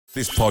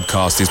This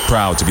podcast is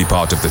proud to be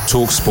part of the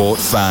TalkSport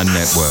Fan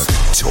Network.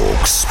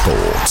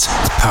 TalkSport.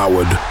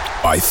 Powered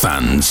by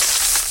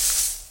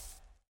fans.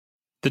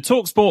 The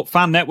TalkSport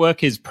Fan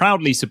Network is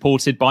proudly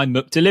supported by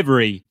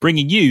McDelivery,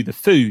 bringing you the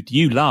food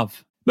you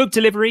love.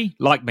 McDelivery,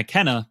 like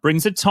McKenna,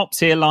 brings a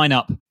top-tier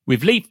lineup.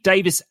 With Leif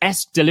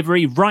Davis-esque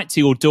delivery right to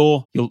your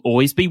door, you'll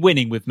always be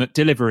winning with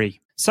McDelivery.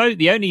 So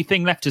the only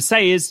thing left to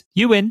say is,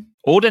 you win.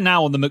 Order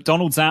now on the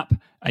McDonald's app,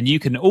 and you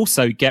can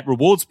also get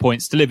rewards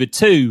points delivered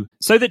too,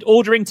 so that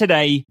ordering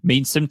today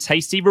means some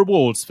tasty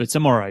rewards for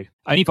tomorrow.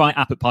 Only via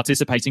app at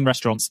participating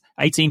restaurants.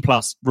 18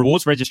 plus.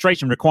 Rewards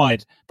registration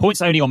required.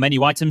 Points only on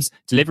menu items.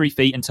 Delivery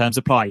fee and terms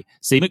apply.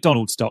 See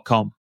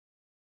mcdonalds.com.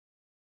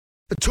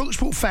 The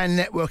TalkSport Fan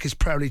Network is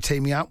proudly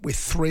teaming up with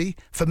 3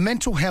 for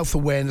Mental Health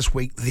Awareness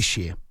Week this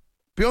year.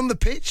 Beyond the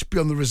pitch,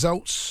 beyond the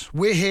results,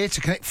 we're here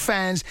to connect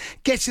fans,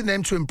 getting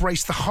them to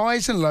embrace the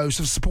highs and lows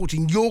of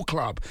supporting your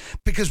club,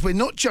 because we're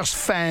not just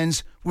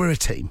fans, we're a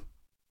team.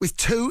 With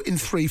 2 in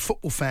 3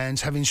 football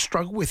fans having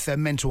struggled with their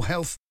mental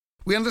health,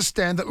 we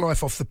understand that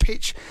life off the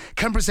pitch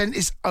can present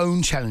its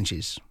own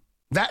challenges.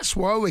 That's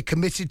why we're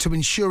committed to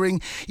ensuring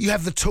you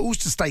have the tools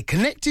to stay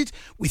connected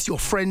with your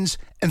friends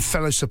and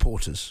fellow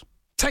supporters.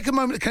 Take a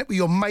moment to connect with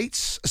your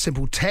mates. A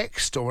simple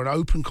text or an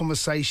open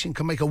conversation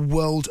can make a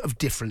world of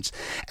difference.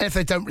 And if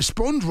they don't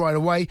respond right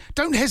away,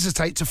 don't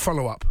hesitate to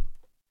follow up.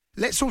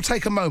 Let's all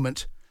take a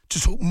moment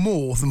to talk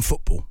more than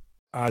football.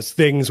 As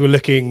things were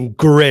looking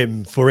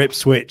grim for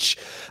Ipswich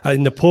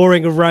in the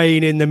pouring of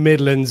rain in the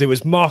Midlands, it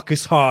was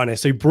Marcus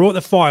Harness who brought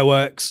the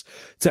fireworks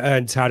to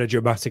Earntown a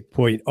dramatic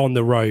point on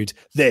the road.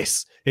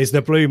 This is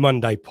the Blue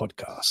Monday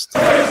podcast.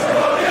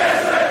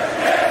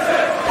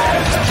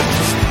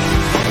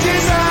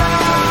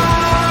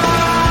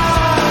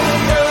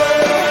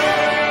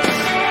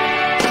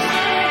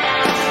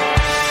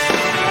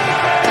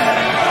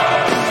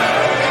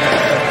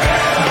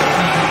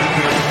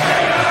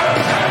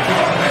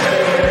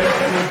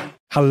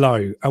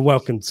 Hello and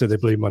welcome to the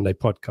Blue Monday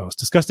podcast.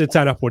 Discussed in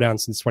town up or down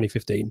since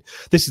 2015.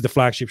 This is the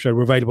Flagship show.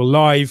 We're available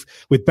live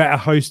with better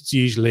hosts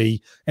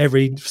usually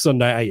every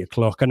Sunday at 8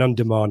 o'clock and on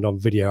demand on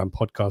video and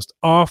podcast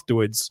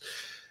afterwards.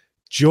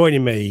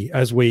 Joining me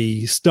as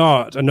we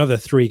start another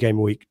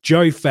 3-game week,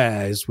 Joe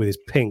Fairs with his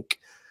pink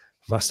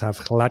must have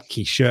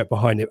Hladky shirt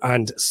behind him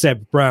and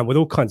Seb Brown with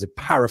all kinds of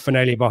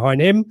paraphernalia behind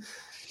him.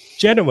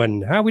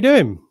 Gentlemen, how are we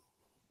doing?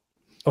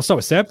 I'll start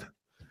with Seb.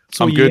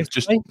 I'm good.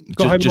 Just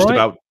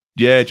about.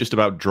 Yeah, just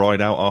about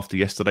dried out after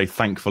yesterday.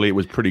 Thankfully, it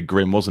was pretty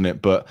grim, wasn't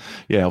it? But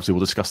yeah, obviously we'll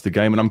discuss the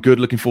game. And I'm good.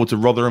 Looking forward to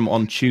Rotherham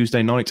on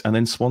Tuesday night and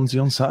then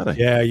Swansea on Saturday.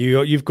 Yeah,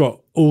 you've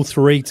got all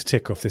 3 to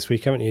tick off this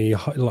week, haven't you?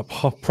 Like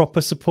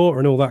proper support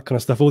and all that kind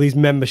of stuff. All these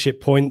membership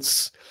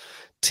points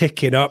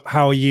ticking up.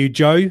 How are you,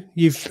 Joe?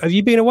 Have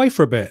you been away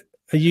for a bit?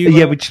 Are you?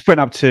 Yeah, we just went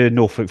up to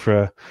Norfolk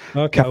for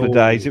a couple of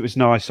days. It was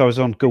nice. I was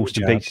on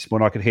Galston Beach this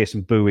morning. I could hear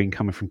some booing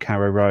coming from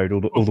Carrow Road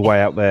all the way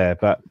out there.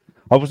 But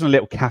I was in a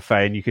little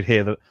cafe and you could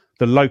hear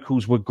the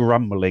locals were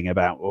grumbling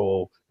about,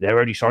 they're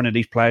only signing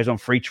these players on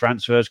free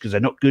transfers because they're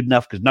not good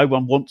enough because no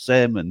one wants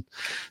them. And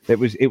it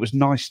was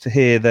nice to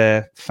hear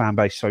their fan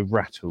base so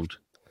rattled.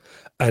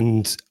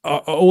 And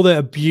all the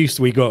abuse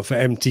we got for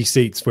empty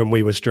seats when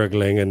we were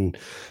struggling, and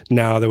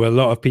now there were a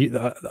lot of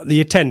people.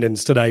 The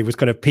attendance today was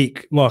kind of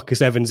peak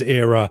Marcus Evans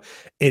era.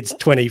 It's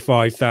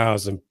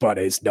 25,000, but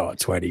it's not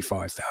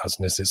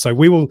 25,000, is it? So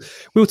we'll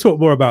talk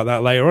more about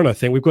that later on. I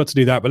think we've got to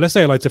do that. But let's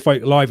say hello to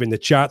folk live in the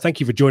chat. Thank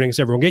you for joining us,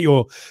 everyone. Get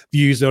your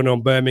views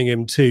on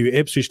Birmingham 2,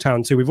 Ipswich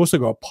Town 2. We've also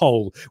got a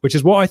poll, which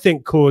is what I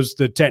think caused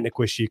the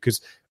technical issue,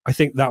 because I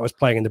think that was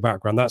playing in the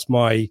background. That's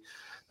my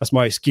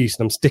excuse,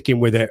 and I'm sticking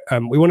with it.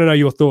 We want to know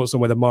your thoughts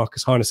on whether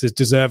Marcus Harness has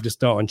deserved to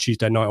start on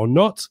Tuesday night or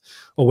not,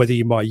 or whether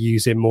you might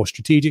use him more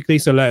strategically.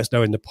 So let us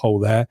know in the poll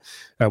there.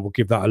 We'll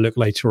give that a look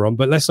later on.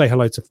 But let's say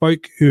hello to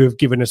folk who have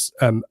given us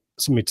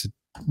something to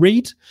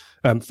read.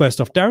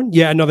 First off, Darren.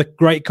 Yeah, another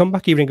great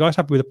comeback. Evening, guys.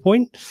 Happy with a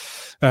point.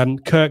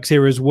 Kirk's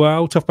here as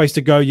well. Tough place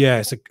to go.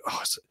 Yeah,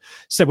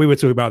 said we were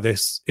talking about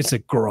this. It's a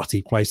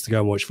grotty place to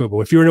go and watch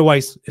football. If you're an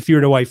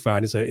away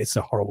fan, it's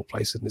a horrible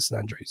place, isn't it, St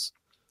Andrews?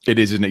 It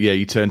is, isn't it? Yeah,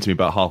 you turned to me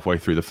about halfway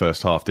through the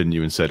first half, didn't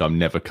you, and said, I'm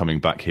never coming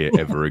back here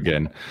ever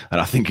again.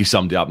 And I think you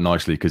summed it up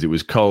nicely, because it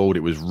was cold, it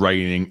was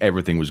raining,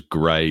 everything was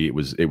grey. It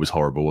was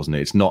horrible, wasn't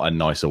it? It's not a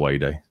nice away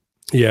day.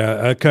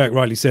 Yeah, Kirk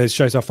rightly says,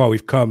 shows how far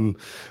we've come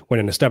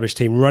when an established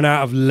team run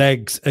out of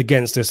legs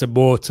against us, and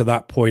more to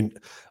that point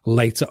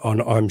later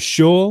on, I'm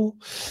sure.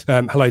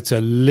 Hello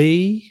to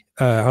Lee.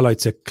 Hello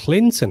to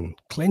Clinton.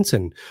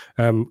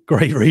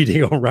 Great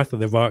reading on Wrath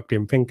of the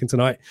Viking Pinkin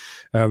tonight.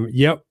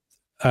 Yep.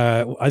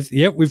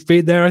 We've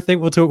been there. I think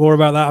we'll talk more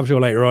about that, I'm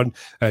sure, later on.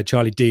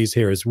 Charlie D's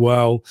here as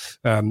well.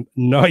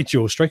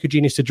 Nigel, stroke of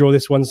genius to draw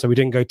this one, so we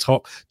didn't go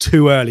top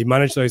too early.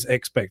 Manage those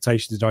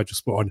expectations, Nigel.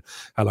 Spot on.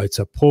 Hello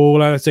to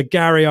Paul. Hello to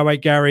Gary. Our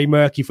mate Gary.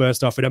 Murky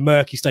first off in a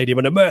murky stadium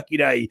on a murky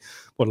day.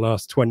 What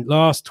last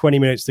 20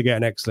 minutes to get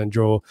an excellent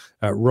draw.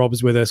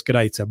 Rob's with us.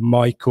 G'day to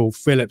Michael.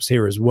 Phillips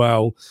here as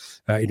well.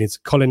 It's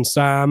Colin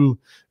Sam.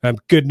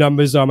 Good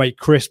numbers. Our mate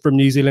Chris from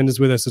New Zealand is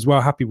with us as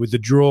well. Happy with the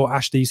draw.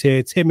 Ashley's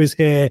here. Tim is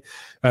here.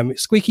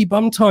 Squeaky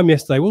bum time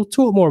yesterday. We'll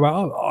talk more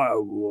about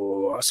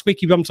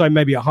squeaky bum time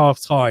maybe at half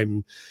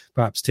time,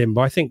 perhaps, Tim.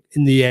 But I think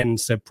in the end,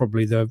 said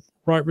probably the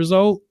right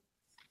result.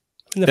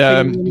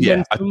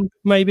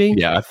 Maybe.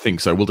 Yeah, I think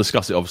so. We'll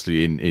discuss it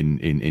obviously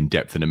in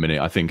depth in a minute.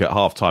 I think at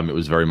halftime it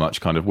was very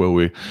much kind of, well,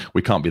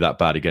 we can't be that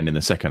bad again in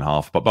the second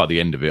half. But by the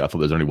end of it, I thought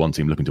there's only one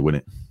team looking to win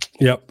it.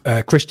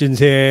 Yep. Christian's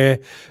here.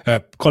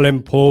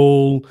 Colin,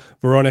 Paul,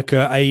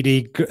 Veronica,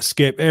 Adi,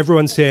 Skip.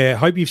 Everyone's here.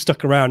 Hope you've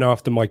stuck around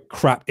after my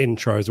crap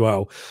intro as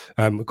well.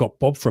 We've got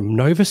Bob from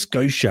Nova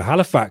Scotia,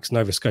 Halifax,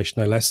 Nova Scotia,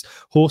 no less.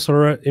 Horse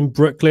Horror in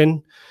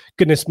Brooklyn.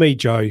 Goodness me,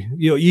 Joe.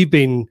 You've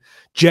been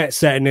jet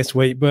setting this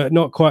week, but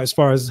not quite as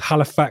far as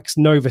Halifax,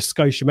 Nova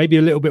Scotia. Maybe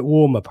a little bit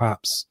warmer,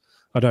 perhaps.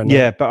 I don't know.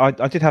 Yeah, but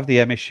I did have the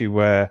issue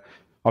where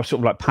I was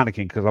sort of like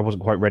panicking because I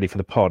wasn't quite ready for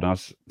the pod. And I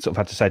was sort of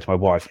had to say to my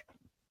wife,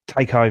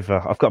 take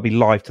over. I've got to be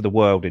live to the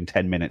world in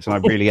 10 minutes. And I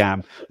really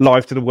am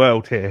live to the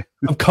world here.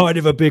 I'm kind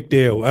of a big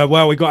deal.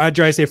 Well, we got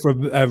Andres here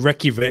from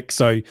Reykjavik.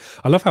 So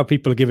I love how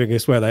people are giving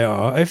us where they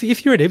are. If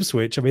you're in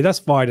Ipswich, I mean, that's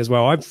fine as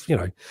well.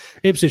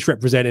 Ipswich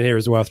represented here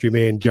as well through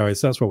me and Joe.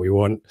 So that's what we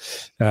want.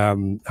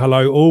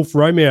 Hello, Ulf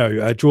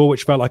Romeo. A draw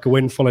which felt like a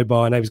win, followed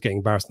by Neighbours getting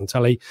embarrassed on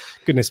telly.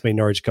 Goodness me,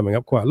 Norwich coming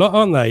up quite a lot,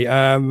 aren't they?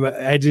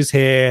 Ed is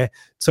here.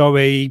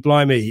 Tommy,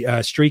 blimey.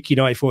 Streaky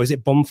 94. Is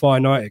it Bonfire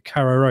Night at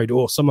Carrow Road?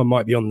 Or someone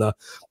might be on the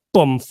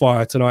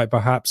bonfire tonight,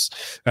 perhaps.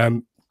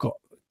 Got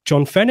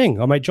John Fenning,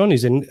 our mate John,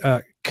 is in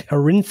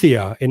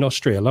Carinthia in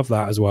Austria. Love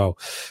that as well.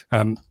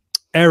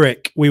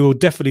 Eric, we will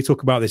definitely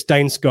talk about this.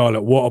 Dane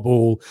Scarlett, what a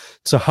ball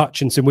to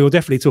Hutchinson. We will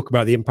definitely talk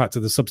about the impact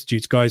of the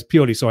substitutes, guys,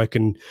 purely so I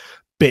can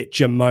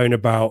bitch and moan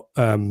about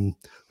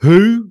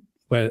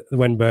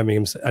when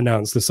Birmingham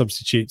announced the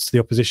substitutes to the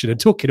opposition. And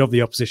talking of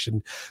the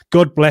opposition,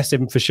 God bless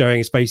him for showing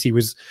his face. He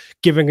was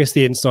giving us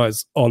the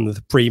insights on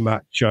the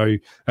pre-match show.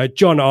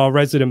 John, our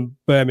resident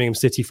Birmingham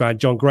City fan.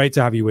 John, great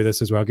to have you with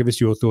us as well. Give us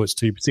your thoughts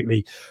too,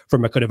 particularly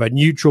from a kind of a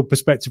neutral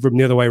perspective from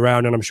the other way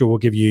around. And I'm sure we'll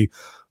give you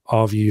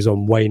our views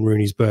on Wayne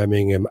Rooney's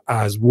Birmingham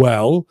as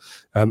well.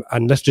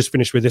 And let's just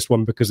finish with this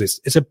one because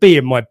it's a bee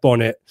in my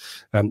bonnet.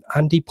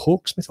 Andy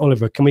Porksmith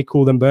Oliver, can we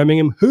call them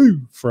Birmingham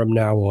Who from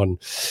now on?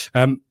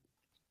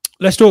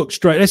 Let's jump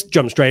straight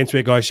into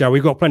it, guys, shall we?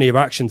 We've got plenty of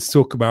action to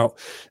talk about.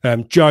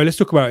 Joe, let's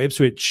talk about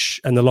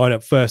Ipswich and the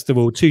lineup first of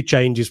all. Two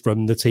changes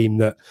from the team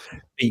that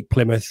beat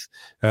Plymouth.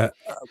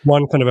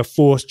 One kind of a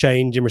forced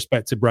change in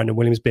respect to Brandon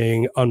Williams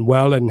being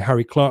unwell and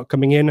Harry Clark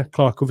coming in.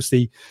 Clark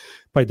obviously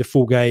played the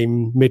full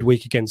game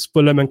midweek against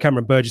Fulham, and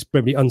Cameron Burgess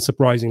probably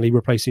unsurprisingly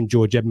replacing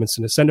George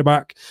Edmondson as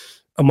centre-back.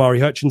 Amari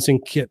Hutchinson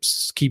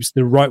keeps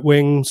the right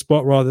wing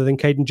spot rather than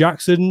Caden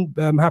Jackson.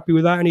 I'm happy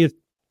with that. Any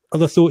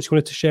other thoughts you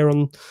wanted to share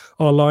on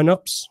our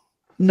lineups?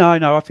 No,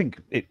 I think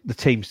the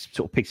team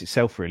sort of picks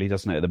itself, really,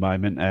 doesn't it, at the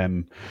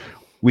moment?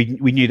 We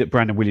knew that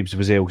Brandon Williams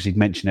was ill because he'd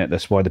mentioned it.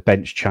 That's why the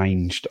bench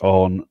changed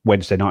on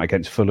Wednesday night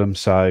against Fulham.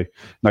 So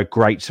no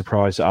great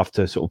surprise that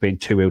after sort of being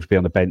too ill to be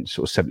on the bench,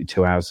 sort of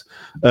 72 hours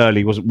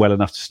early, wasn't well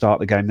enough to start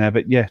the game there.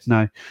 But yeah,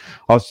 no,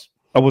 I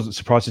wasn't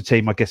surprised. The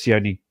team, I guess the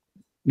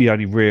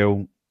only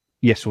real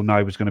yes or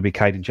no was going to be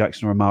Caden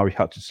Jackson or Amari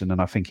Hutchinson, and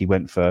I think he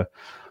went for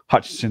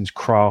Hutchinson's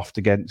craft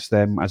against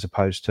them as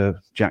opposed to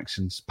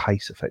Jackson's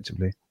pace,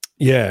 effectively.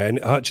 Yeah,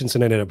 and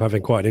Hutchinson ended up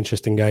having quite an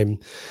interesting game,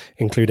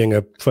 including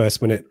a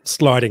first-minute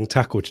sliding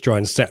tackle to try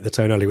and set the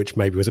tone early, which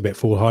maybe was a bit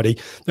foolhardy.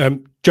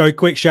 Joe,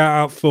 quick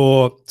shout-out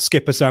for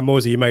skipper Sam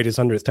Morsey, who made his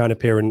 100th town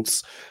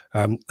appearance.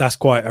 That's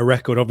quite a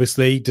record,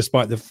 obviously,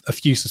 despite a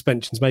few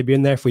suspensions maybe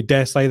in there, if we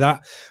dare say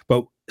that.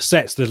 But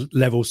sets the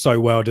level so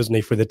well, doesn't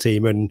he, for the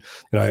team, and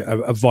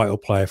a vital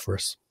player for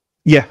us.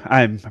 Yeah,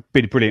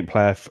 been a brilliant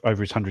player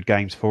over his 100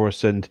 games for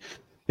us, and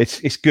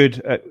it's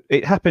good.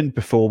 It happened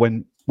before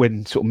when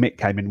sort of Mick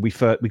came in. We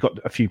got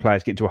a few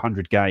players get to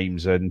 100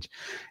 games, and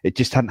it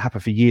just hadn't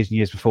happened for years and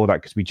years before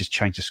that because we just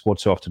changed the squad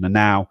so often. And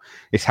now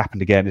it's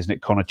happened again, isn't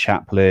it? Connor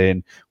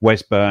Chaplin,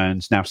 Wes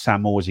Burns, now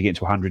Sam Morsey getting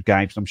to 100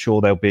 games. I'm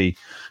sure there'll be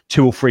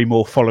 2 or 3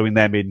 more following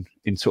them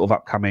in sort of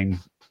upcoming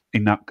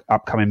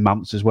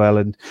months as well.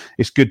 And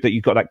it's good that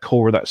you've got that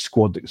core of that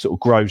squad that sort of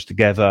grows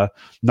together,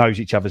 knows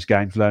each other's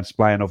games, learns to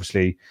play, and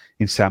obviously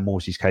in Sam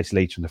Morsey's case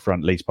leads from the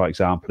front, leads by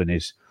example, and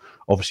is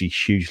obviously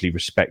hugely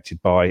respected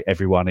by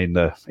everyone in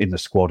the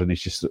squad, and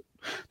is just the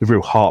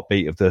real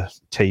heartbeat of the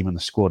team and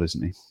the squad,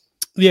 isn't he?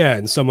 Yeah,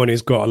 and someone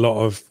who's got a lot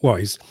of,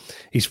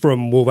 he's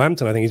from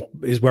Wolverhampton, I think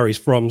is where he's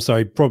from.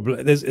 So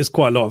probably there's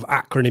quite a lot of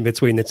acronym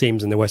between the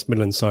teams in the West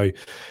Midlands. So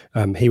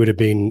he would have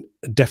been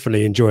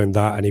definitely enjoying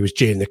that. And he was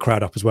geeing the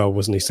crowd up as well,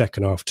 wasn't he?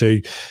 Second half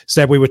too.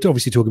 Seb, we were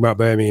obviously talking about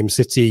Birmingham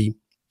City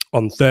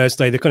on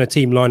Thursday. The kind of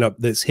team lineup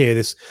that's here,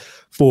 this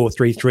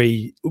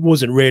 4-3-3,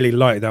 wasn't really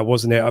like that,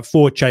 wasn't it?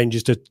 4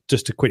 changes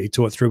just to quickly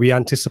talk through. We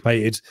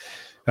anticipated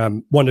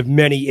One of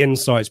many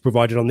insights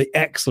provided on the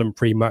excellent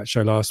pre-match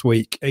show last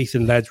week.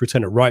 Ethan Laird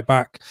returned at right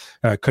back.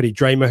 Cuddy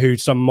Dramer, who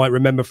some might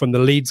remember from the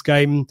Leeds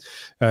game,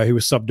 who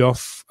was subbed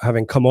off,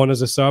 having come on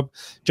as a sub.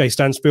 Jay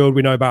Stansfield,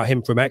 we know about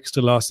him from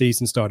Exeter last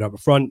season, started up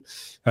front.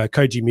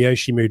 Koji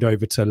Miyoshi moved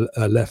over to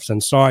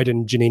left-hand side,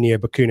 and Janini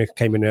Bakuna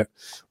came in at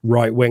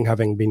right wing,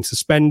 having been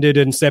suspended.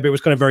 And Seb, it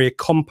was kind of very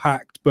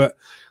compact, but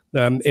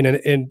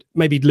in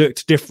maybe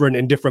looked different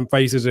in different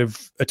phases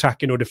of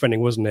attacking or defending,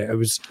 wasn't it? It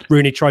was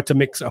Rooney tried to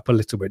mix it up a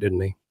little bit,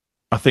 didn't he?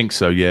 I think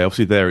so, yeah.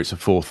 Obviously there it's a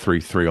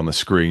 4-3-3 on the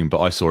screen, but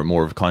I saw it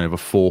more of kind of a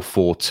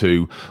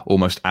 4-4-2,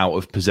 almost out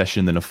of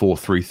possession, than a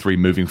 4-3-3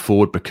 moving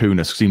forward.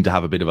 Bakuna seemed to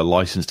have a bit of a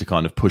license to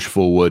kind of push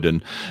forward,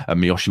 and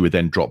Miyoshi would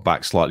then drop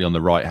back slightly on the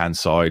right-hand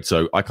side.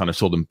 So I kind of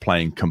saw them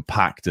playing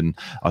compact, and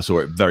I saw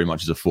it very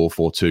much as a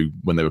 4-4-2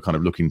 when they were kind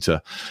of looking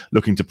to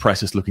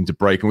press us, looking to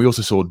break. And we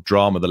also saw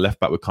Drama, the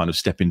left-back, would kind of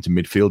step into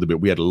midfield a bit.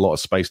 We had a lot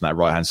of space on that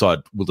right-hand side.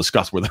 We'll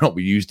discuss whether or not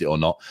we used it or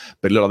not,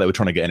 but it looked like they were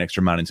trying to get an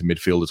extra man into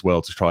midfield as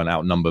well to try and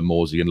outnumber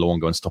Morsey and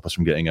Luongo and stop us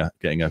from getting a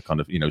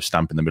kind of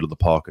stamp in the middle of the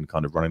park and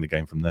kind of running the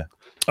game from there.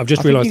 I've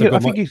just realised. I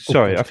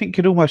think you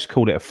could almost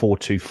call it a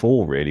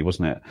 4-2-4, really,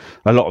 wasn't it?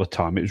 A lot of the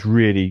time, it was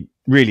really,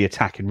 really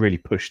attacking, really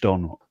pushed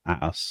on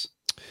at us.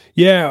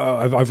 Yeah,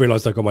 I've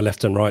realised I got my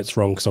left and rights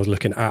wrong because I was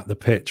looking at the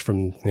pitch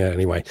from. Yeah,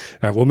 anyway,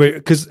 we'll move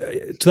because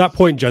to that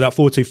point, Joe, that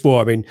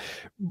 4-2-4. I mean,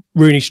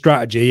 Rooney's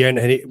strategy, and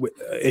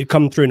it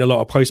come through in a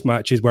lot of post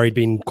matches where he'd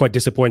been quite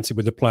disappointed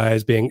with the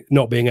players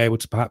not being able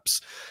to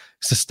perhaps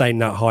sustain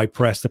that high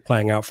press, they're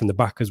playing out from the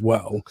back as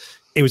well.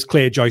 It was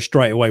clear, Joe,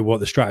 straight away what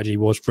the strategy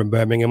was from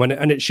Birmingham,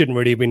 and it shouldn't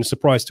really have been a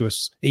surprise to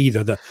us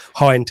either. The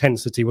high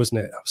intensity,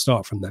 wasn't it,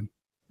 start from them?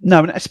 No,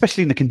 and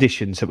especially in the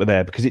conditions that were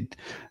there, because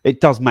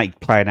it does make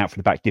playing out from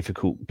the back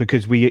difficult,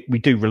 because we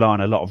do rely on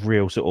a lot of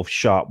real sort of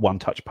sharp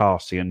one-touch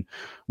passing, and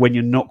when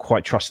you're not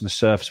quite trusting the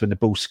surface, when the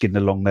ball's skinned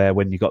along there,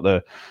 when you've got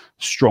the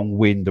strong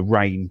wind, the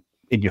rain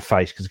in your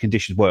face, because the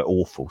conditions were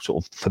awful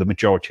sort of for the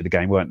majority of the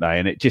game, weren't they?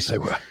 And it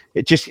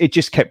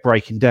just kept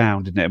breaking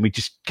down, didn't it? And we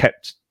just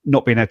kept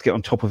not being able to get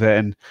on top of it.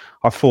 And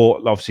I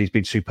thought, obviously he's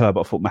been superb,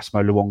 but I thought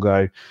Massimo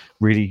Luongo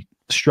really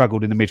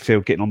struggled in the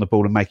midfield, getting on the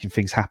ball and making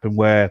things happen,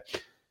 where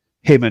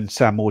him and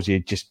Sam Morsey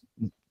had just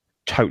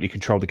totally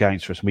controlled the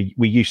games for us. We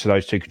used to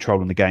those two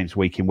controlling the games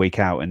week in, week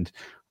out, and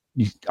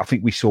I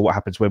think we saw what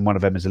happens when one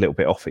of them is a little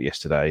bit off it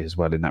yesterday as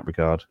well in that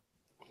regard.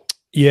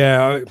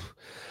 Yeah,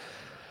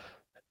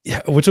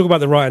 we'll talk about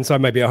the right-hand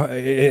side maybe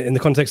in the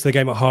context of the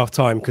game at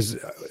half-time, because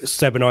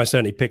Seb and I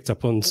certainly picked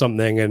up on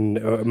something,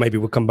 and maybe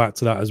we'll come back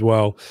to that as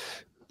well.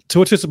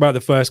 Talk to us about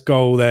the first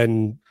goal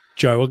then,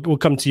 Joe. We'll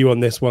come to you on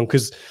this one,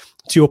 because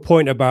to your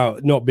point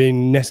about not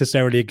being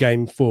necessarily a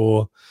game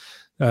for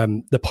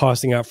the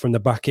passing out from the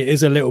back, it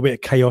is a little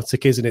bit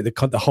chaotic, isn't it?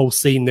 The whole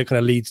scene that kind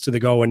of leads to the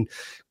goal, and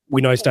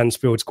we know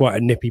Stansfield's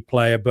quite a nippy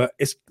player, but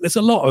there's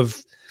a lot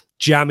of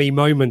jammy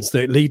moments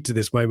that lead to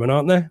this moment,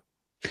 aren't there?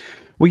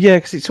 Well, yeah,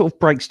 because it sort of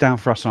breaks down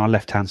for us on our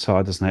left-hand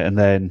side, doesn't it? And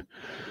then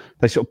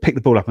they sort of pick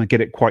the ball up and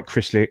get it quite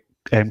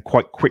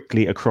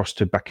quickly across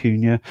to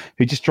Bakuna,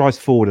 who just drives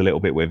forward a little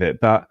bit with it,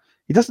 but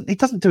he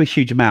doesn't do a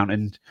huge amount.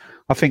 And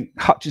I think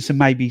Hutchinson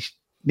maybe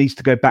needs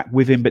to go back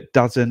with him, but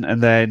doesn't.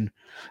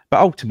 But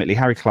ultimately,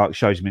 Harry Clark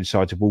shows him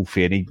inside to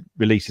Wolfie, and he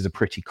releases a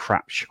pretty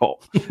crap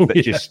shot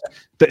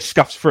that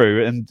scuffs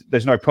through, and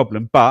there's no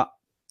problem. But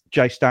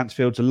Jay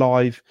Stansfield's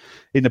alive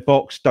in the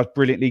box, does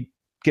brilliantly.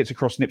 Gets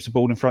across, nips the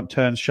ball in front,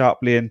 turns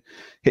sharply and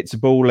hits the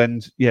ball.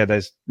 And yeah,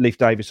 there's Leif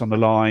Davis on the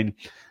line,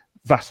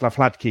 Václav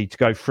Hladký to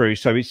go through.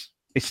 So it's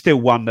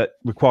still one that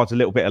requires a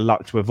little bit of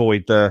luck to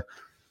avoid the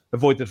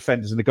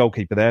defenders and the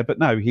goalkeeper there. But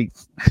no,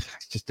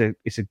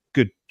 it's a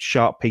good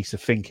sharp piece of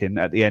thinking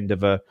at the end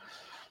of a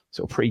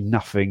sort of pretty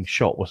nothing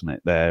shot, wasn't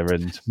it there?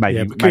 And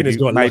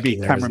maybe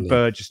Cameron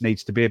Bird just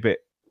needs to be a bit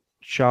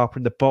sharper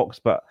in the box,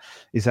 but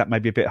is that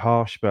maybe a bit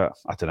harsh? But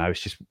I don't know,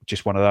 it's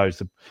just one of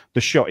those. The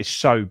shot is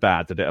so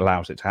bad that it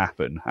allows it to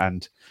happen,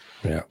 and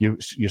you're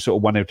sort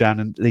of 1-0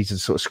 down, and these are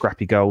sort of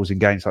scrappy goals in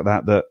games like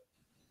that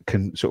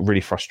can sort of really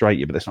frustrate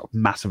you, but there's not a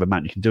massive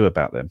amount you can do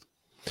about them.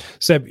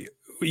 Seb,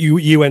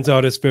 you went to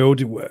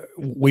Huddersfield.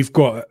 We've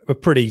got a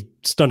pretty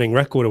stunning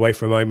record away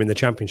from home in the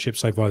Championship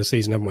so far this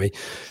season, haven't we?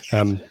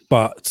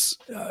 But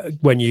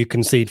when you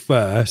concede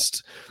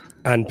first,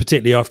 and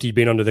particularly after you've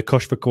been under the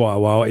cosh for quite a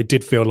while, it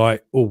did feel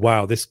like, oh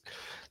wow, this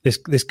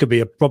could be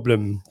a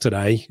problem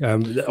today.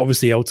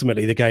 Obviously,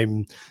 ultimately, the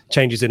game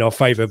changes in our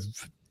favour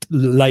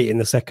late in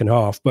the second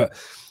half. But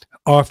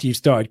after you've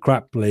started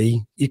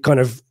crappily, you kind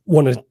of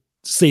want to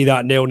see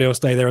that 0-0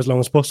 stay there as long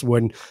as possible.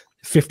 And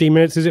 15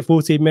 minutes, is it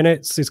 14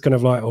 minutes? It's kind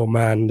of like, oh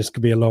man, this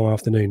could be a long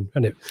afternoon.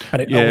 And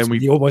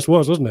it almost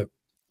was, wasn't it?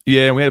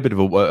 Yeah, and we had a bit of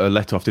a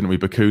let-off, didn't we?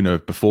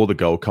 Bakuna, before the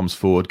goal, comes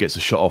forward, gets a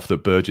shot off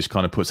that Burgess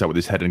kind of puts out with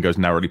his head and goes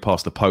narrowly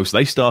past the post.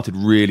 They started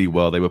really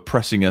well. They were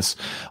pressing us.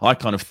 I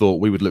kind of thought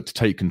we would look to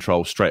take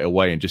control straight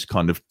away and just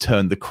kind of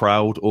turn the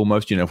crowd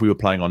almost. You know, if we were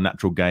playing our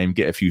natural game,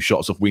 get a few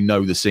shots off. We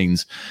know the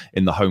scenes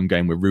in the home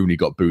game where Rooney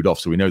got booed off,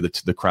 so we know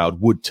that the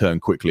crowd would turn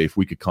quickly if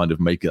we could kind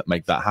of make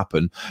that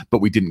happen.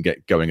 But we didn't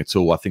get going at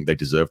all. I think they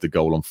deserved the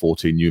goal on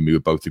 14. You and me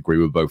would both agree.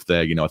 We were both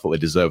there. You know, I thought they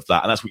deserved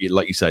that. And that's what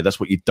like you say, that's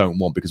what you don't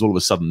want, because all of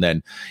a sudden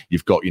then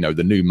you've got, you know,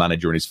 the new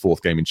manager in his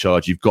fourth game in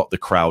charge. You've got the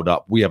crowd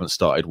up. We haven't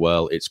started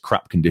well. It's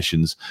crap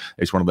conditions.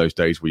 It's one of those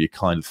days where you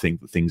kind of think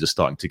that things are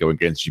starting to go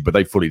against you, but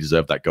they fully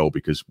deserved that goal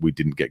because we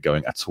didn't get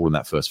going at all in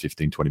that first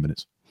 15, 20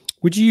 minutes.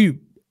 Would you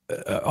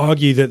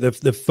argue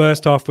that the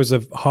first half was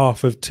a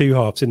half of two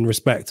halves in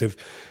respect of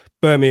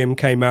Birmingham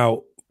came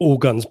out all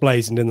guns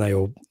blazing, didn't they?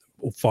 Or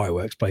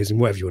fireworks blazing,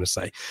 whatever you want to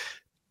say.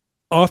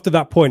 After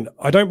that point,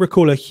 I don't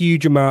recall a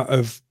huge amount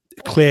of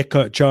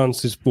clear-cut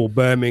chances for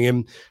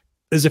Birmingham.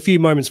 There's a few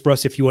moments for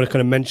us, if you want to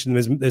kind of mention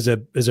them. There's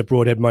a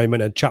Broadhead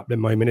moment, a Chaplin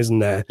moment, isn't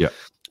there? Yeah.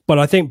 But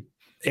I think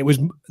it was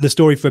the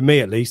story for me,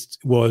 at least,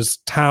 was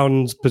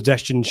Town's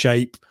possession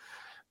shape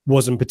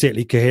wasn't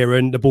particularly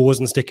coherent. The ball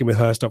wasn't sticking with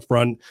Hurst up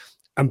front,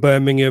 and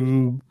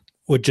Birmingham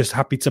were just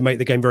happy to make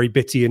the game very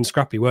bitty and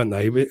scrappy, weren't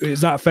they?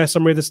 Is that a fair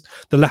summary of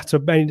the latter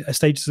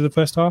stages of the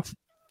first half?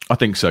 I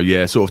think so,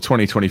 yeah. Sort of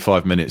 20,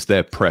 25 minutes,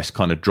 their press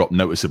kind of dropped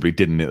noticeably,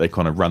 didn't it? They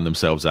kind of ran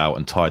themselves out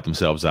and tired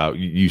themselves out.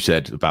 You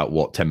said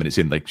about, 10 minutes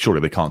in, surely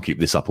they can't keep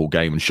this up all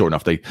game. And sure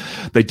enough, they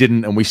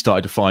didn't. And we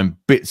started to find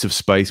bits of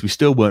space. We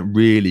still weren't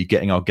really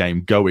getting our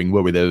game going,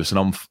 were we? There was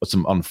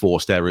some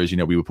unforced errors. You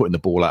know, we were putting the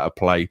ball out of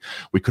play.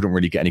 We couldn't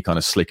really get any kind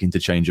of slick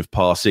interchange of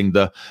passing.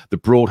 The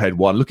Broadhead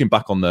one, looking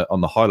back on the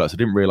highlights, I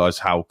didn't realise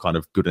how kind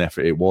of good an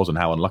effort it was and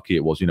how unlucky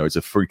it was. You know, it's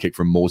a free kick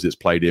from Morsey that's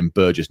played in.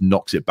 Burgess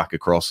knocks it back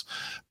across.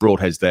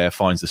 Broadhead's there,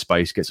 finds the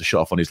space, gets a shot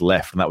off on his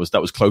left, and that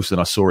was closer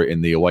than I saw it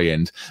in the away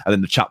end. And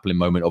then the Chaplin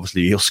moment,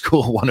 obviously he'll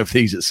score one of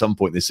these at some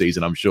point this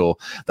season, I'm sure.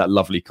 That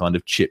lovely kind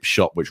of chip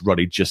shot which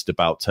Ruddy just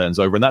about turns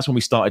over, and that's when we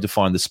started to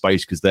find the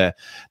space because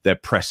their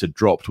press had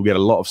dropped. We had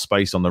a lot of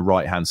space on the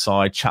right hand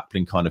side.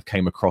 Chaplin kind of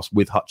came across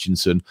with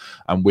Hutchinson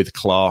and with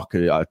Clark.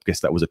 I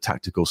guess that was a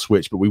tactical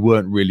switch, but we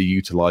weren't really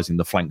utilising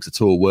the flanks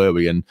at all, were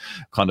we? And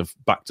kind of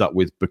backed up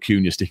with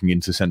Bakuna sticking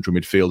into central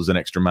midfield as an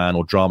extra man,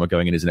 or Drama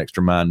going in as an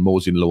extra man.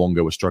 Morsey and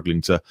Luongo were struggling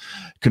to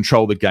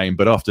control the game,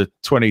 but after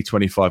 20,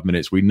 25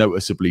 minutes, we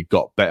noticeably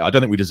got better. I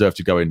don't think we deserved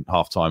to go in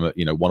half-time at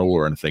 1-1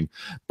 or anything,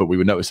 but we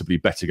were noticeably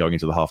better going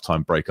into the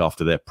half-time break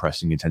after their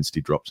pressing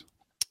intensity dropped.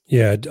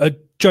 Yeah,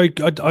 Joe,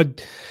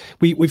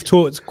 we've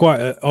talked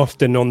quite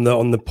often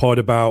on the pod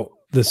about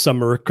the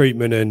summer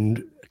recruitment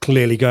and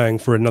clearly going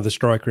for another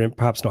striker and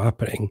perhaps not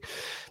happening.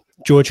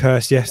 George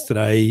Hurst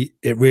yesterday,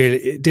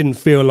 it didn't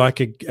feel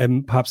like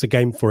perhaps a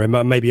game for him.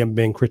 Maybe I'm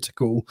being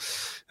critical.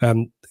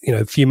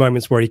 A few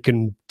moments where he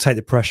can take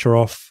the pressure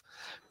off,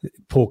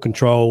 poor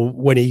control,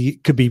 when he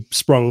could be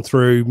sprung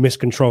through,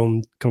 miscontrol,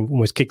 and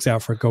almost kicks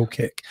out for a goal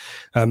kick.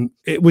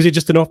 Was it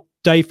just an off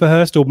day for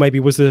Hurst, or maybe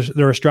was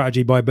there a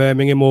strategy by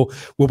Birmingham, or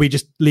were we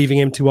just leaving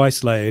him too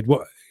isolated?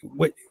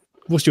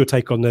 What's your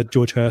take on the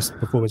George Hurst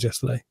performance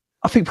yesterday?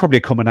 I think probably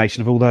a combination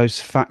of all those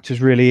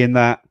factors, really, in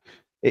that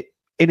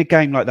in a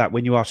game like that,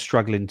 when you are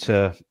struggling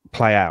to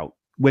play out,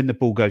 when the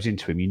ball goes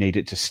into him, you need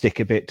it to stick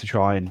a bit to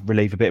try and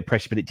relieve a bit of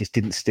pressure, but it just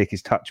didn't stick.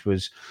 His touch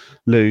was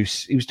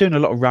loose. He was doing a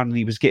lot of running.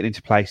 He was getting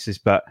into places,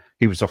 but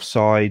he was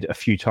offside a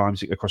few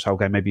times across the whole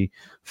game, maybe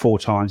 4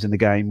 times in the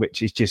game,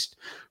 which is just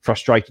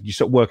frustrating. You're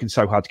sort of working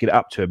so hard to get it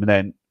up to him, and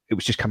then it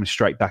was just coming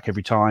straight back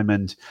every time.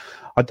 And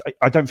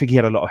I don't think he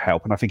had a lot of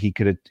help, and I think he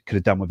could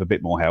have done with a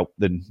bit more help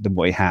than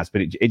what he has,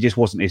 but it just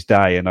wasn't his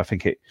day. And I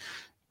think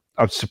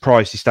I was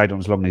surprised he stayed on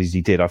as long as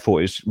he did. I thought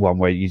it was one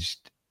where you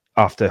just,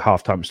 after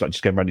half-time, it's like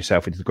just go and run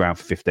yourself into the ground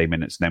for 15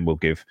 minutes, and then we'll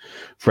give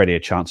Freddie a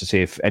chance to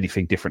see if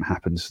anything different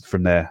happens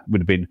from there.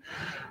 Would have been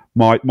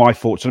my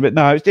thoughts on it.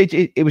 No,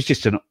 it was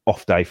just an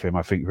off day for him,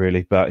 I think,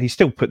 really. But he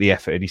still put the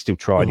effort in. He still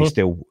tried. He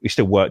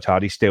still worked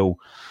hard. He still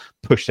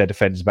pushed their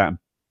defenders about and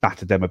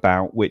battered them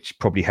about, which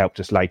probably helped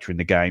us later in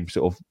the game.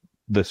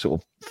 The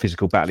sort of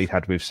physical battle he'd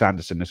had with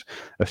Sanderson,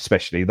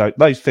 especially.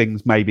 Those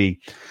things maybe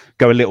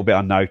go a little bit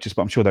unnoticed,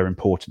 but I'm sure they're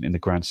important in the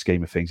grand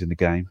scheme of things in the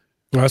game.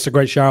 Well, that's a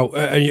great shout.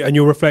 And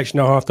your reflection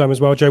at halftime as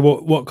well, Joe.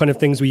 What kind of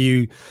things were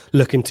you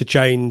looking to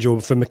change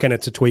or for McKenna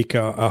to tweak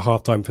at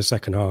halftime for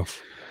second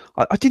half?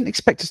 I didn't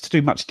expect us to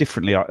do much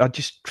differently. I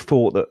just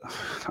thought that,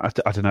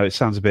 I don't know, it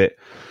sounds a bit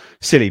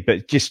silly,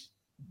 but just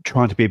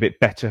trying to be a bit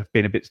better,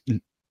 being a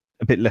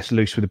bit less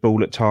loose with the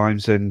ball at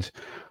times. And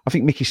I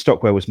think Mickey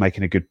Stockwell was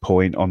making a good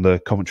point on the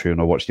commentary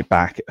when I watched it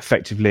back.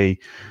 Effectively,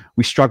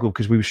 we struggled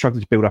because we were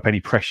struggling to build up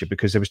any pressure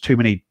because there was too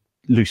many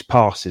loose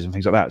passes and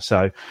things like that.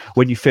 So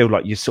when you feel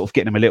like you're sort of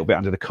getting them a little bit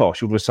under the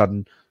cosh, all of a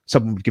sudden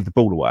someone would give the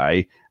ball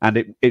away, and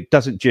it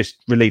doesn't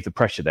just relieve the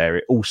pressure there,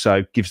 it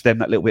also gives them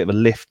that little bit of a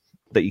lift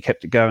that you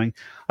kept it going.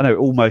 I know it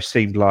almost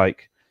seemed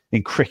like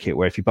in cricket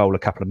where if you bowl a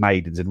couple of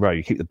maidens in a row,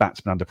 you keep the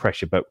batsman under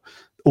pressure, but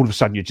all of a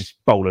sudden you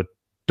just bowl a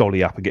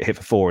dolly up and get hit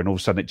for 4, and all of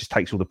a sudden it just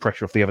takes all the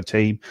pressure off the other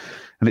team.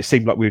 And it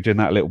seemed like we were doing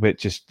that a little bit,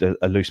 just a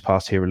loose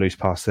pass here, a loose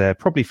pass there,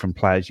 probably from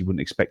players you wouldn't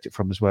expect it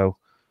from as well.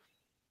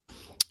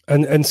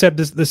 And Seb,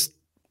 this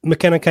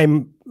McKenna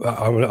came.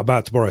 I'm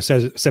about to borrow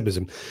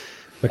Sebism.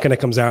 McKenna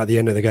comes out at the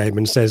end of the game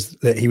and says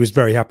that he was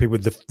very happy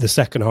with the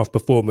second half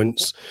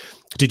performance.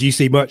 Did you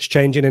see much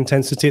change in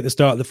intensity at the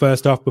start of the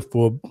first half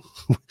before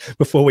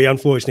we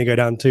unfortunately go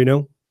down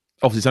 2-0?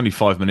 Obviously, it's only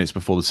 5 minutes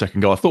before the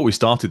second goal. I thought we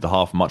started the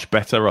half much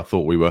better. I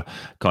thought we were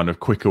kind of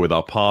quicker with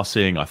our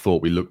passing. I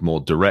thought we looked more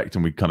direct,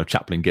 and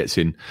Chaplin gets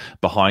in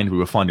behind. We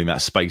were finding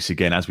that space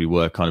again as we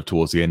were kind of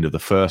towards the end of the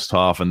first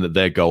half, and that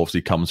their goal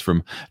obviously comes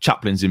from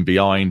Chaplin's in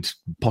behind,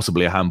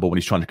 possibly a handball when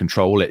he's trying to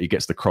control it. He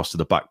gets the cross to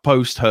the back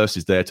post. Hurst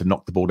is there to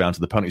knock the ball down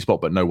to the penalty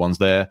spot, but no one's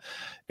there.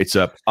 It's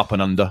a up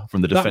and under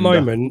from the defender.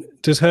 That moment,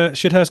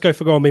 should Hurst go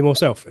for goal and be more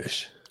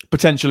selfish?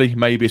 Potentially,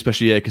 maybe,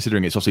 especially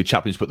considering it's obviously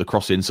Chaplin's put the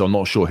cross in, so I'm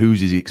not sure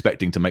who's is he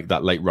expecting to make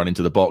that late run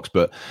into the box.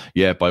 But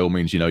yeah, by all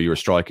means, you're a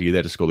striker, you're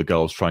there to score the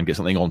goals, try and get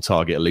something on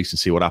target at least and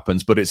see what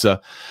happens. But it's an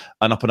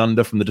up and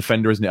under from the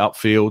defender, isn't it?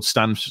 Upfield,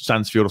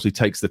 Stansfield obviously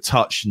takes the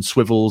touch and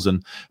swivels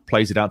and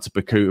plays it out to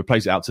Baku,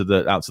 plays it out to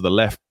the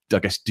left. I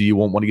guess, do you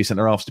want one of your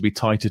centre-halves to be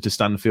tighter to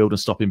Stanfield and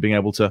stop him being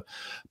able to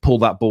pull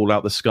that ball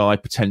out the sky?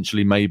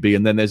 Potentially, maybe.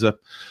 And then there's a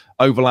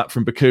overlap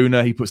from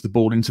Bakuna. He puts the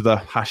ball into the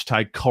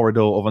hashtag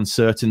corridor of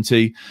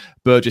uncertainty.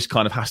 Burgess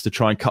kind of has to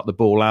try and cut the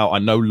ball out. I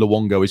know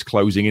Luongo is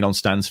closing in on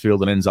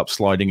Stansfield and ends up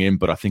sliding in,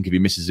 but I think if he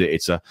misses it,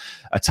 it's a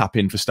tap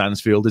in for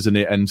Stansfield, isn't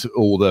it? And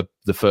all the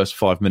first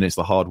 5 minutes,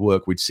 the hard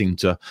work we'd seem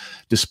to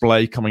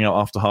display coming out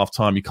after half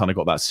time, you kind of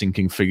got that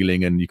sinking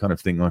feeling and you kind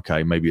of think,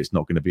 okay, maybe it's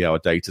not going to be our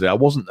day today. I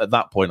wasn't at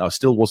that point. I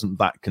still wasn't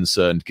that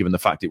concerned given the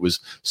fact it was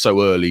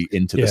so early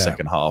into the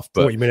second half.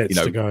 But 40 minutes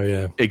to go,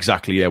 yeah.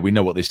 Exactly, yeah. We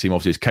know what this team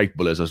obviously is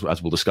capable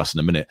as we'll discuss in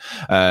a minute.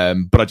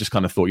 But I just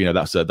kind of thought,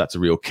 that's a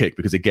real kick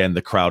because, again,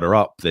 the crowd are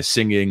up. They're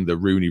singing. The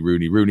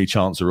Rooney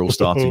chants are all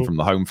starting from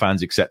the home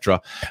fans, etc.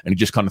 And you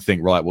just kind of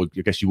think, right, well,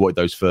 I guess you wanted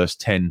those first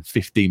 10,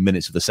 15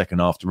 minutes of the second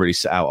half to really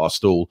set out our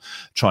stall,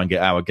 try and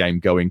get our game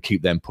going,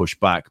 keep them pushed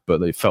back.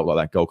 But it felt like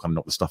that goal kind of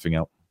knocked the stuffing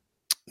out.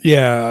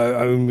 Yeah,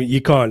 I mean,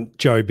 you can't,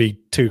 Joe, be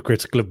too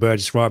critical of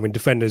Burgess, right? I mean,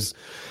 defenders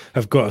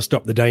have got to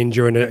stop the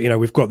danger. And,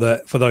 we've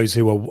got for those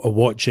who are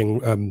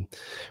watching,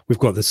 we've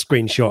got the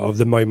screenshot of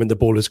the moment the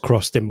ball is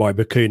crossed in by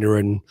Bakuna.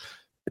 And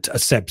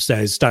as Seb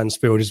says,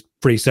 Stansfield is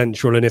pretty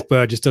central. And if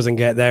Burgess doesn't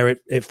get there,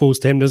 it falls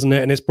to him, doesn't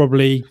it? And it's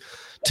probably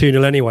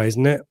 2-0 anyway,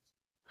 isn't it?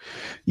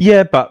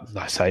 Yeah, but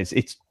like I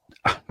say,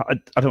 I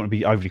don't want to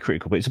be overly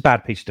critical, but it's a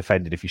bad piece of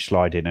defending if you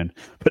slide in and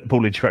put the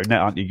ball into your own net,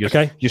 aren't you? You're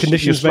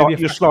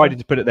sliding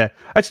to put it there.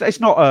 It's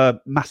not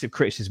a massive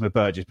criticism of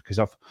Burgess because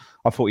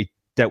I thought he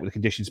dealt with the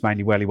conditions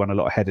mainly well. He won a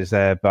lot of headers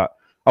there, but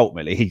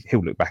ultimately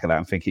he'll look back at that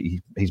and think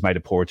he's made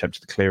a poor attempt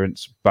at the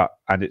clearance,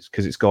 and it's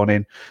because it's gone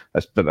in.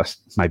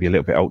 That's maybe a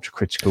little bit ultra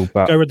critical.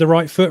 But go with the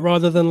right foot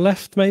rather than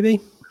left, maybe.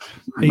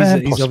 He's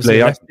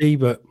obviously lefty,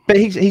 but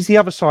he's the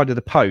other side of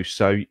the post.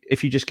 So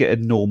if you just get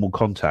a normal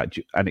contact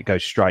and it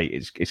goes straight,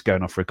 it's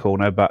going off for a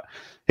corner. But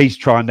he's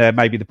trying there.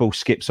 Maybe the ball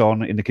skips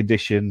on in the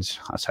conditions.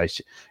 I say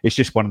it's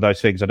just one of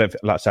those things. I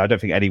don't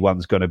think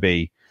anyone's going to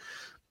be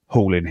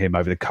hauling him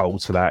over the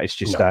coals for that. It's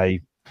just an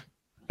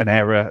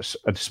error,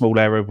 a small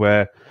error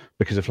where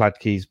because of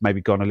Fladke's maybe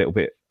gone a little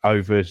bit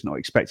over, is not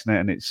expecting it,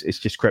 and it's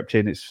just crept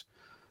in.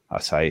 I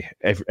say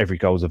every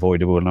goal is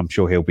avoidable, and I'm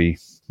sure he'll be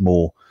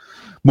more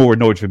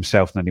annoyed with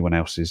himself than anyone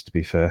else is, to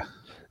be fair.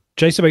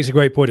 Jason makes a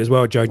great point as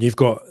well, Joe. You've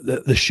got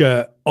the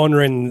shirt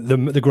honouring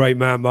the great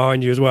man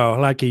behind you as well.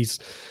 Fladke's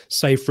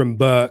save from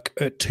Burke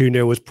at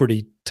 2-0 was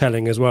pretty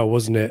telling as well,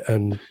 wasn't it?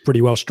 And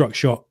pretty well struck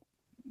shot.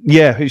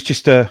 Yeah, it's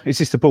just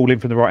the ball in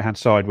from the right hand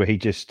side where he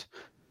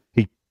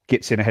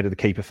gets in ahead of the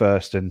keeper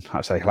first, and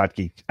I say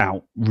Hladky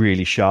out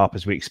really sharp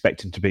as we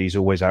expect him to be. He's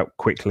always out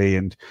quickly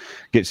and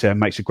gets there and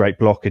makes a great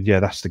block. And yeah,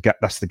 that's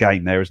the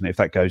game there, isn't it? If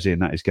that goes in,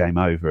 that is game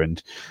over.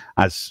 And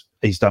as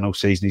he's done all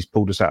season, he's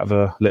pulled us out of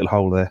a little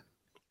hole there.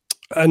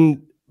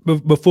 And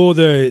before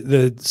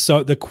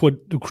the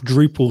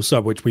quadruple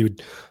sub, which we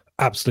would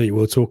absolutely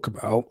will talk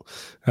about,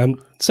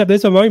 so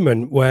there's a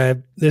moment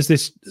where there's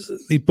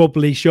the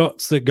bobbly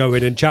shots that go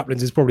in, and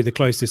Chaplin's is probably the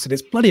closest, and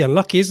it's bloody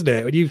unlucky, isn't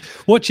it? When you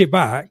watch it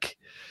back,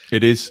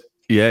 it is.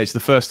 Yeah, it's the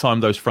first time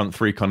those front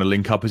three kind of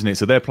link up, isn't it?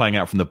 So they're playing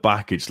out from the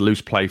back. It's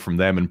loose play from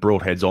them, and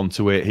Broadhead's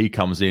onto it. He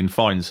comes in,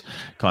 finds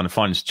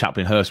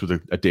Chaplin Hurst with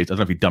a did. I don't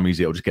know if he dummies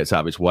it or just gets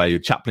out of its way.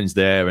 Chaplin's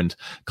there, and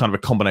kind of a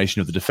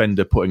combination of the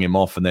defender putting him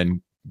off, and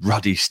then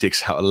Ruddy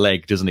sticks out a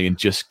leg, doesn't he, and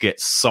just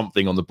gets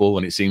something on the ball,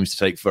 and it seems to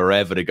take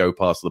forever to go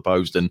past the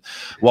post. And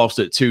whilst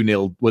at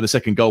 2-0, when the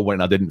second goal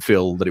went, I didn't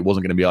feel that it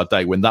wasn't going to be our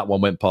day. When that one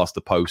went past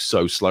the post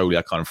so slowly,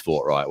 I kind of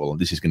thought, right, well,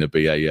 this is going to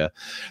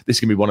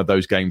be one of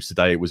those games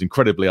today. It was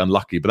incredibly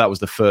unlucky, but that was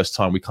the first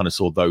time we kind of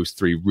saw those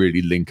three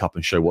really link up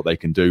and show what they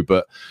can do.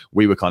 But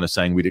we were kind of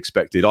saying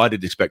I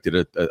did expected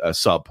a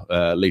sub,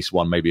 at least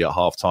one, maybe at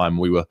half time.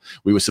 We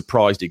were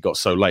surprised it got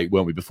so late,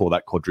 weren't we, before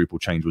that quadruple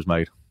change was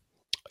made.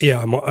 Yeah,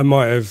 I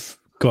might have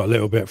got a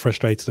little bit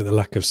frustrated at the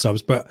lack of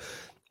subs, but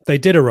they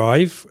did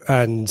arrive,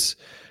 and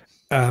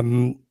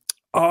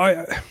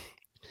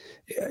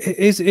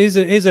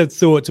Is a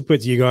thought to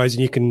put to you guys,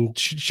 and you can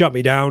shut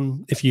me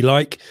down if you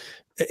like.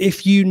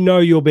 If you know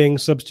you're being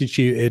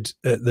substituted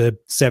at the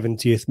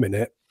 70th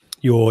minute,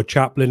 you're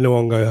Chaplin,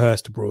 Luongo,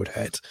 Hurst,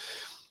 Broadhead,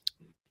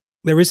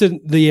 there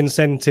isn't the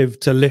incentive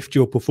to lift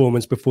your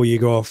performance before you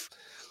go off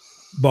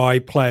by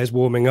players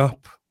warming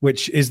up,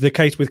 which is the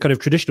case with kind of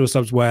traditional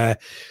subs, where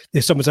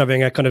if someone's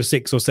having a kind of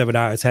 6 or 7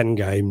 out of 10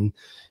 game,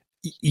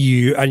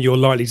 you're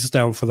likely to stay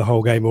on for the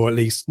whole game, or at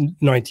least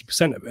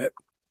 90% of it.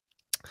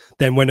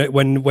 Then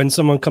when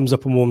someone comes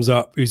up and warms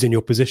up who's in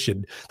your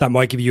position, that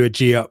might give you a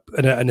G up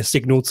and a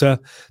signal to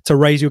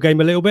raise your game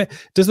a little bit.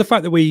 Does the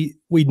fact that we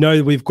know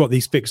that we've got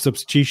these fixed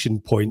substitution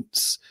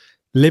points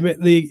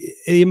limit the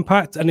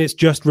impact, and it's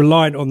just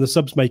reliant on the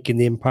subs making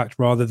the impact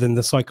rather than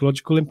the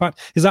psychological impact?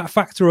 Is that a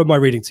factor, or am I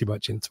reading too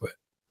much into it?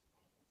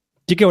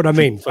 Do you get what I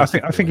mean? I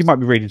think you might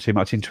be reading too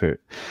much into it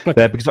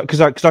there,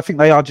 because I think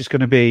they are just going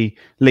to be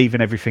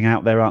leaving everything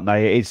out there, aren't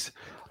they?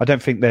 I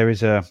don't think there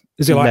is a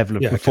level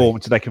of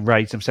performance that they can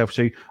raise themselves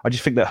to. I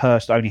just think that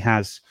Hurst only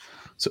has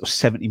sort of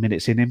 70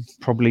 minutes in him,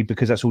 probably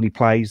because that's all he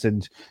plays,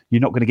 and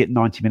you're not going to get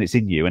 90 minutes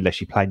in you unless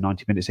you play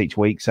 90 minutes each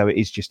week. So it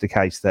is just the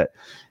case that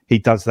he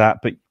does that.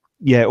 But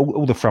yeah,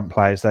 all the front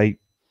players, they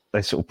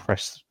sort of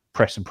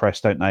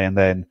press, don't they? And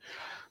then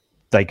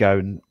they go,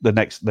 and the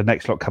next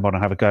lot come on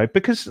and have a go.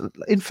 Because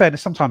in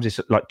fairness, sometimes it's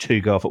like 2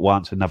 go off at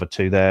once, another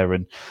 2 there,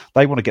 and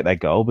they want to get their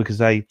goal because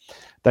they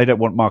don't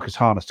want Marcus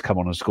Harness to come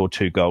on and score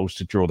 2 goals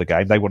to draw the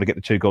game. They want to get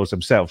the 2 goals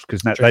themselves,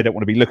 because they don't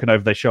want to be looking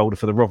over their shoulder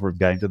for the Rotherham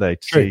game, do they?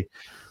 To see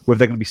whether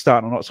they're going to be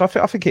starting or not. So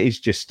I think it is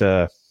just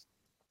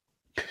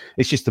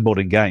it's just the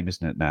modern game,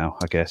 isn't it? Now,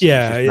 I guess.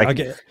 Yeah,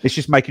 it's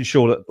just making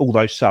sure that all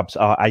those subs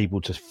are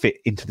able to fit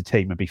into the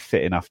team and be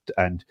fit enough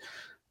and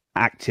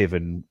active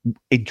and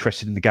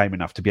interested in the game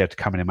enough to be able to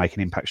come in and make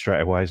an impact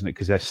straight away, isn't it?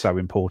 Because they're so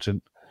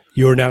important.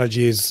 Your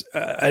analogy is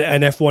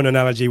an F1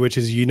 analogy, which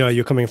is,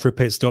 you're coming for a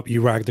pit stop,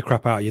 you rag the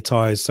crap out of your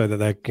tyres so that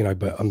they're,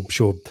 but I'm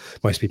sure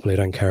most people who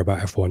don't care about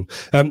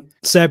F1.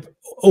 Seb,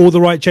 all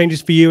the right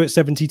changes for you at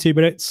 72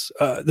 minutes,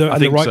 and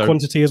the right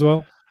quantity as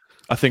well?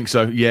 I think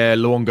so. Yeah,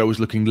 Luongo was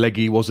looking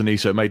leggy, wasn't he?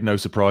 So it made no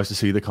surprise to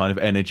see the kind of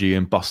energy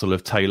and bustle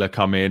of Taylor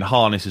come in.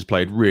 Harness has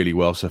played really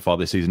well so far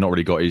this season, not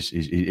really got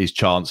his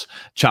chance.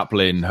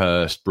 Chaplin,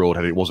 Hurst,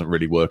 Broadhead, it wasn't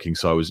really working.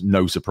 So it was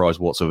no surprise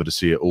whatsoever to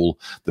see it all,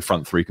 the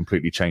front 3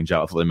 completely change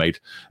out. I thought they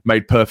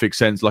made perfect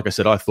sense. Like I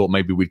said, I thought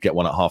maybe we'd get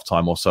one at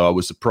halftime or so. I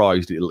was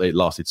surprised it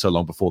lasted so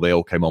long before they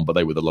all came on, but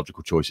they were the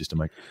logical choices to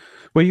make.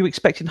 Were you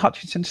expecting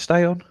Hutchinson to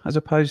stay on as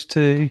opposed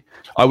to?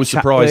 I was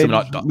surprised.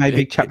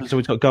 Maybe Chaplin's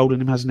always got gold in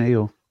him, hasn't he?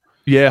 Or?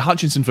 Yeah,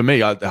 Hutchinson for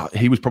me,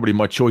 he was probably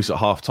my choice at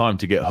half-time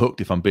to get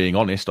hooked, if I'm being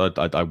honest.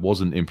 I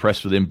wasn't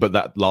impressed with him, but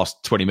that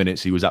last 20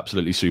 minutes, he was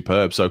absolutely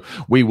superb. So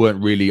we weren't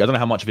really, I don't know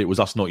how much of it was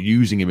us not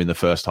using him in the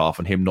first half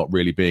and him not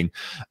really being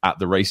at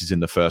the races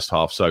in the first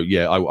half. So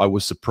yeah, I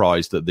was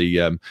surprised that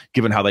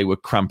given how they were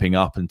cramping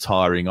up and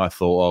tiring, I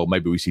thought,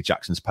 maybe we see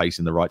Jackson's pace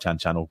in the right-hand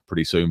channel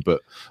pretty soon.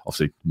 But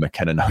obviously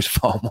McKenna knows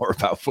far more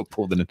about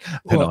football than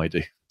I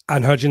do.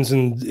 And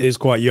Hutchinson is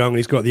quite young.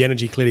 He's got the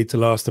energy clearly to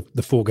last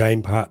the full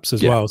game, perhaps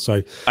as well.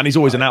 So, and he's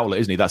always an outlet,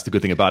 isn't he? That's the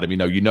good thing about him.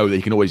 You know that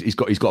he can always. He's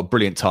got a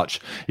brilliant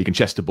touch. He can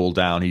chest the ball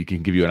down. He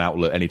can give you an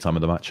outlet any time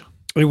of the match.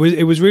 It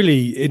was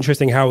really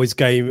interesting how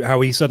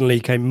he suddenly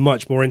came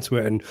much more into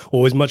it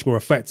or was much more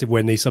effective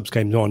when these subs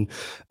came on.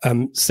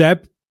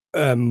 Seb,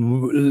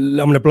 I'm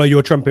going to blow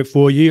your trumpet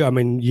for you. I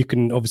mean, you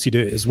can obviously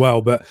do it as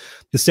well. But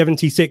the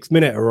 76th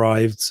minute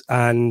arrived,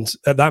 and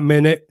at that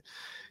minute,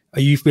 are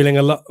you feeling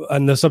a lot?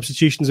 And the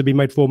substitutions have been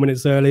made 4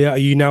 minutes earlier. Are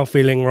you now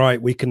feeling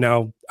right? We can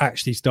now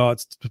actually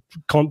start to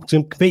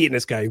compete in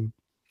this game.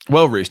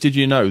 Well, Rich, did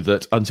you know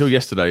that until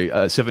yesterday,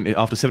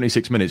 after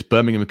 76 minutes,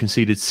 Birmingham had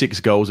conceded 6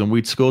 goals and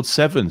we'd scored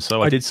 7?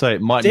 So I did say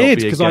it might not be a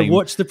game. Because I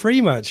watched the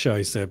pre-match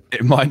show, Seb.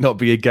 It might not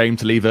be a game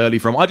to leave early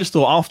from. I just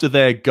thought after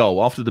their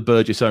goal, after the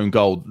Burgess own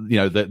goal,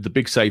 the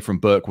big save from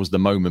Burke was the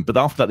moment. But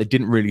after that, they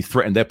didn't really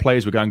threaten. Their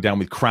players were going down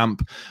with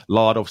cramp.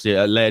 Led obviously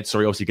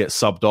gets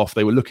subbed off.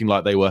 They were looking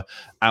like they were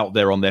out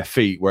there on their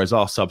feet, whereas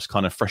our subs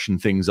kind of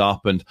freshened things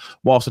up. And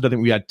whilst I don't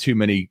think we had too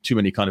many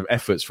kind of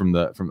efforts from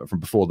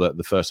before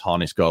the first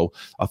Harness goal,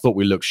 I thought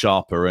we looked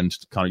sharper and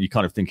you're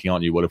kind of thinking,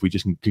 aren't you? Well, if we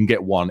just can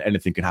get one,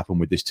 anything can happen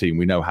with this team.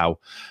 We know how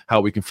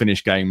we can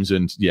finish games.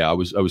 And yeah, I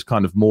was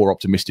kind of more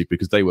optimistic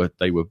because they were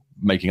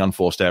making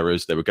unforced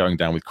errors. They were going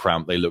down with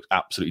cramp. They looked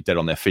absolutely dead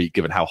on their feet,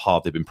 given how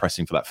hard they've been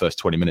pressing for that first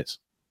 20 minutes.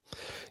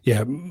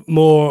 Yeah,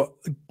 more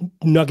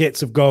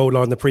nuggets of gold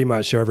on the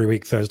pre-match show every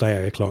week,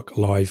 Thursday, 8:00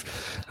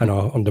 live and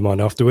on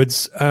demand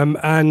afterwards.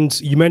 And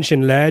you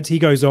mentioned Laird. He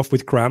goes off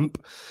with cramp,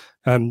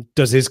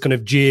 does his kind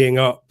of geeing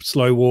up,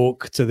 slow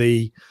walk to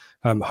the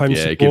home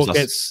support,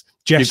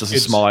 gives us a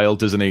smile,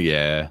 doesn't he?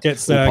 Yeah.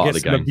 Gets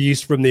some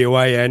abuse from the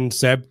away end,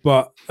 Seb.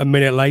 But a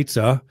minute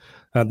later,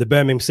 the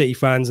Birmingham City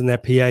fans and their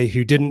PA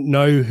who didn't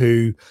know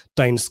who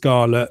Dane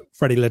Scarlett,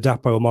 Freddie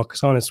Ladapo or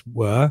Marcus Harness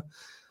were,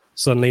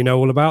 suddenly know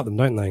all about them,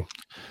 don't they?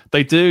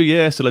 They do,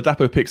 yeah. So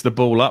Ladapo picks the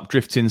ball up,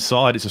 drifts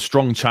inside. It's a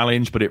strong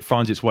challenge, but it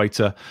finds its way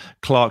to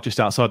Clark just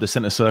outside the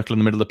centre circle in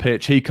the middle of the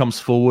pitch. He comes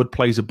forward,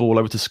 plays a ball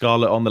over to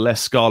Scarlett on the left.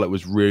 Scarlett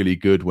was really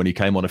good when he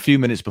came on. A few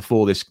minutes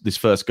before this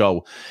first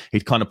goal,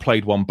 he'd kind of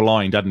played one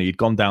blind, hadn't he? He'd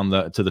gone down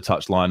to the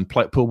touchline,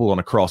 pulled ball on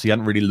a cross. He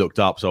hadn't really looked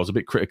up, so I was a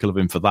bit critical of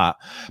him for that.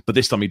 But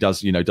this time he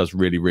does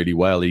really, really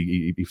well.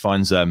 He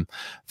finds a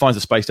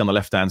space down the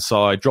left-hand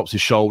side, drops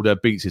his shoulder,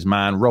 beats his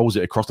man, rolls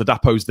it across.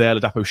 Ladapo's there.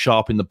 Ladapo's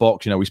sharp in the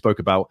box. We spoke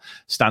about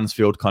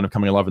Stansfield kind of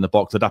coming alive in the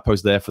box.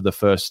 Ladapo's there for the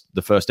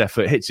first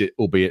effort, hits it,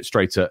 albeit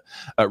straight at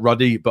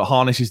Ruddy, but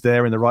Harness is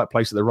there in the right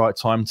place at the right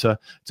time to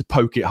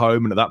poke it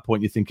home. And at that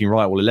point, you're thinking,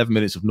 right, well, 11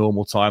 minutes of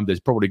normal time. There's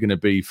probably going to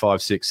be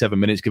 5, 6, 7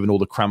 minutes, given all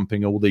the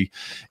cramping, all the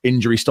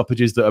injury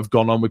stoppages that have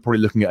gone on. We're probably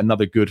looking at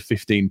another good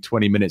 15,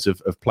 20 minutes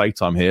of play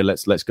time here.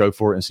 Let's go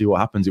for it and see what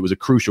happens. It was a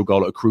crucial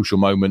goal at a crucial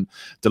moment.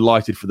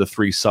 Delighted for the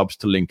 3 subs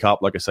to link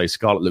up. Like I say,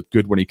 Scarlett looked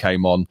good when he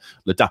came on.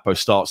 Ladapo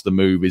starts the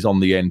move, is on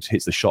the end,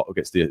 hits the shot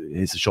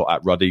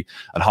at Ruddy,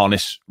 and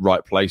Harness,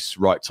 right place,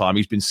 right time.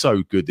 He's been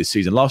so good this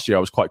season. Last year I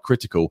was quite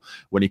critical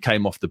when he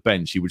came off the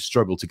bench. He would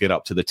struggle to get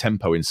up to the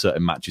tempo in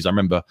certain matches. I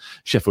remember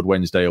Sheffield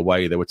Wednesday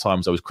away, there were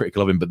times I was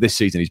critical of him, but this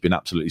season he's been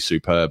absolutely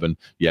superb, and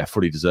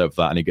fully deserved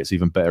that, and he gets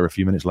even better a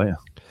few minutes later.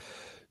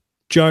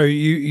 Joe,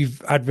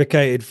 you've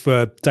advocated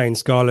for Dane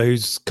Scarlett,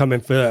 who's come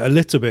in for a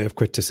little bit of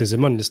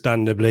criticism,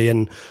 understandably,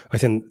 and I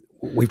think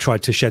we've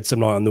tried to shed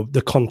some light on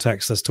the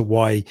context as to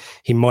why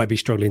he might be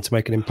struggling to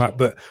make an impact,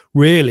 but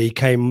really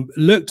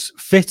looked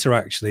fitter,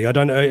 actually. I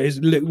don't know, it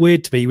looked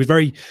weird to me. He was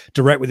very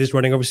direct with his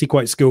running, obviously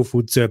quite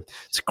skillful to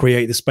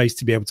create the space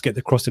to be able to get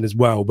the cross in as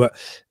well, but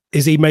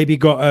is he maybe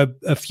got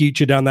a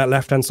future down that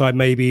left-hand side,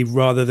 maybe,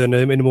 rather than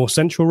in a more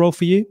central role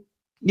for you?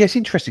 Yeah, it's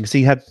interesting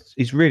because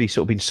he's really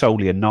sort of been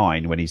solely a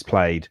 9 when he's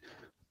played,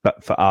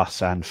 but for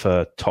us and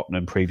for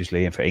Tottenham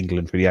previously and for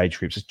England for the age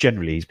groups,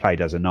 generally he's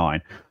played as a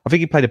 9. I think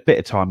he played a bit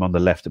of time on the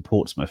left at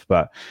Portsmouth,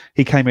 but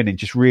he came in and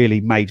just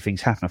really made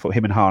things happen. I thought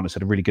him and Harness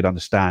had a really good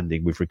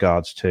understanding with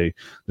regards to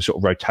the sort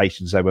of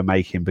rotations they were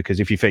making, because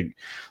if you think,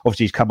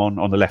 obviously he's come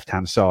on the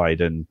left-hand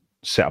side and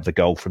set up the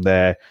goal from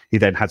there. He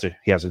then has a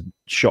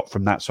shot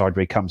from that side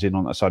where he comes in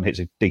on that side and hits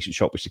a decent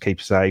shot which the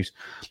keeper saves.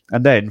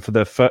 And then for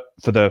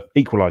the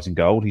equalising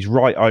goal, he's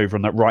right over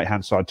on that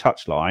right-hand side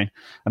touchline,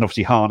 and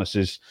obviously Harness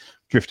has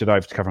drifted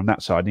over to cover on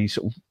that side, and he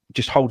sort of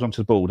just holds onto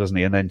the ball, doesn't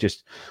he? And then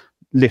just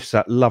lifts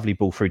that lovely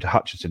ball through to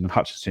Hutchinson, and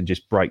Hutchinson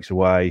just breaks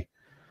away,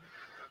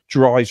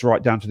 drives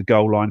right down to the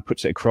goal line,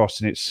 puts it across,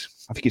 and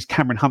I think it's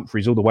Cameron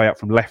Humphreys all the way up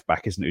from left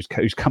back, isn't it?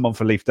 Who's come on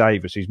for Leif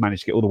Davis, who's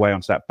managed to get all the way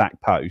onto that back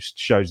post,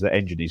 shows the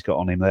engine he's got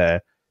on him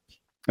there,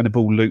 and the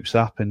ball loops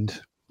up, and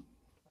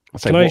I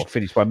say what a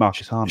finish by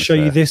Marcus Harness. Show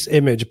you this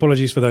image.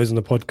 Apologies for those on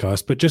the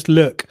podcast, but just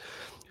look,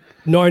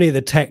 not only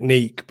the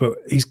technique, but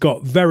he's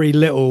got very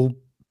little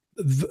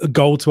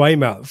goal to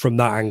aim at from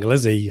that angle,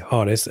 has he,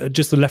 Harness?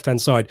 Just the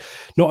left-hand side.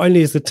 Not only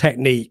is the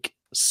technique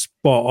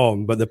spot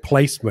on, but the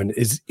placement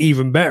is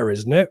even better,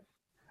 isn't it?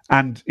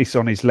 And it's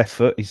on his left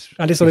foot. He's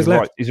on his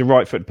left. He's a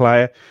right-foot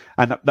player,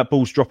 and that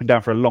ball's dropping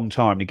down for a long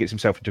time. And he gets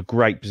himself into a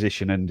great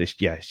position, and it's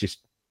just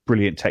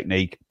brilliant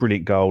technique,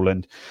 brilliant goal.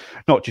 And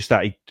not just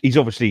that, he's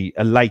obviously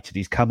elated.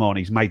 He's come on,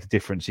 he's made the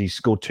difference. He's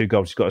scored 2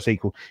 goals. He's got us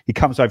equal. He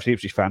comes over to the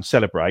Ipswich fan,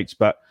 celebrates,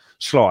 but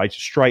slides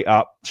straight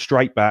up,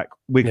 straight back.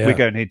 We're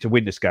going here to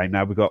win this game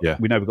now. We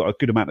know we've got a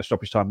good amount of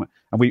stoppage time,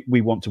 and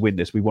we want to win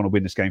this. We want to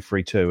win this game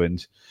 3-2,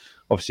 and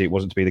obviously it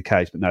wasn't to be the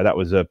case. But no, that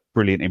was a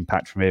brilliant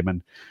impact from him.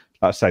 And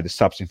like I say, the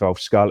subs involved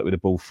Scarlett with the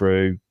ball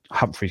through,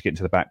 Humphreys getting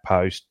to the back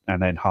post,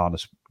 and then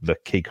Harness, the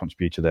key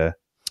contributor there.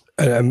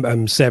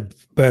 Seb,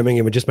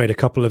 Birmingham had just made a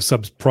couple of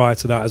subs prior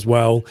to that as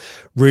well.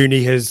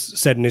 Rooney has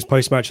said in his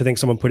post-match, I think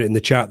someone put it in the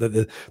chat,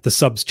 that the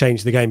subs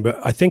changed the game, but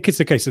I think it's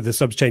the case of the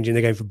subs changing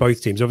the game for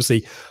both teams.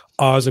 Obviously,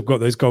 ours have got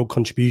those goal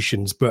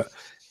contributions, but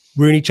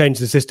Rooney changed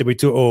the system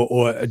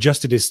or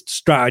adjusted his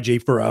strategy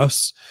for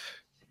us,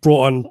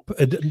 brought on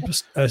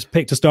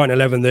picked a starting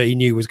 11 that he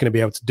knew was going to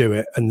be able to do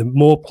it. And the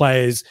more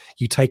players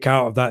you take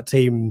out of that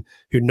team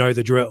who know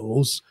the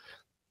drills,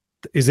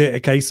 is it a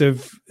case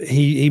of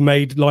he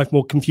made life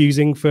more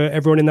confusing for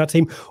everyone in that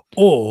team?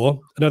 Or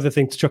another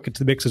thing to chuck into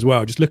the mix as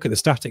well, just look at the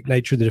static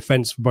nature of the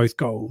defence for both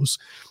goals.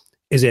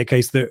 Is it a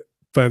case that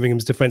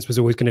Birmingham's defence was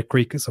always going to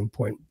creak at some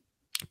point?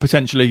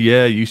 Potentially,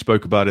 yeah. You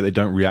spoke about it. They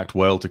don't react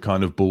well to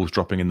kind of balls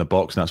dropping in the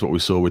box, and that's what we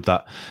saw with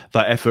that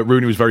effort.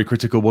 Rooney was very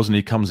critical, wasn't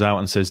he? Comes out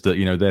and says that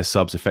their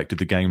subs affected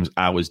the games,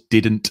 ours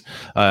didn't.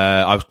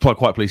 I was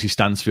quite pleased to see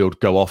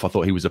Stansfield go off. I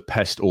thought he was a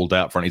pest all day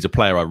up front. He's a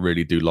player I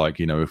really do like.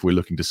 If we're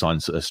looking to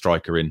sign a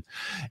striker in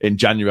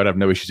January, I'd have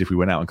no issues if we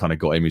went out and kind of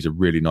got him. He's a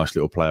really nice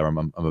little player.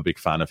 I'm a big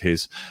fan of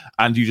his.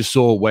 And you just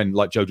saw when,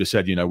 like Joe just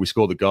said, we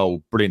score the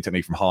goal. Brilliant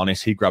technique from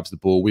Harness. He grabs the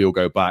ball. We all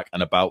go back,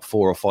 and about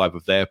 4 or 5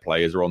 of their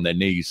players are on their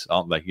knees,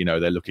 aren't they?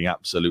 They're looking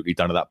absolutely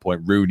done at that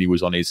point. Rooney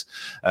was on his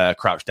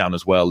crouch down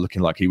as well,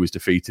 looking like he was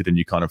defeated, and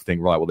you kind of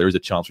think, right, well, there is a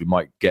chance we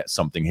might get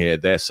something here.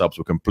 Their subs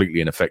were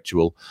completely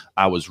ineffectual.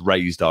 Ours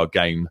raised our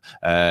game.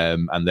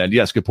 And then,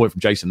 it's a good point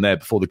from Jason there.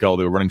 Before the goal,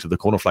 they were running to the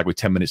corner flag with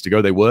 10 minutes to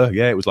go. They were,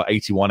 it was like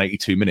 81,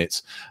 82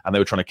 minutes, and they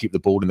were trying to keep the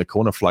ball in the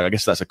corner flag. I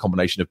guess that's a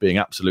combination of being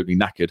absolutely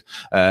knackered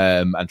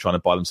and trying to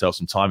buy themselves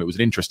some time. It was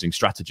an interesting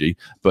strategy,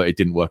 but it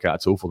didn't work out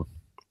at all for them.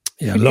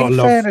 Yeah, in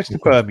fairness to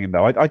Birmingham,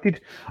 though, I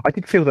did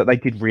feel that they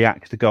did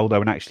react to the goal,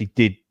 though, and actually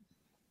did,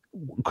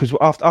 because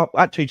after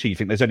at 2-2, you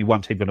think there's only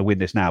one team going to win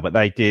this now, but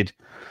they did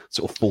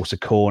sort of force a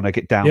corner,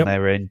 get down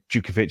there, and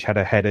Djukovic had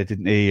a header,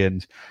 didn't he?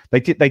 And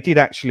they did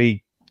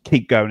actually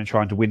keep going and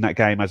trying to win that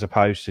game, as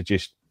opposed to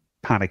just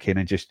panicking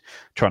and just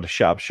trying to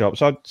shut up shop.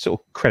 So I'd sort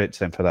of credit to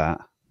them for that.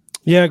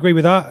 Yeah, I agree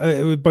with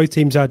that. Both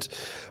teams had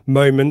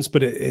moments,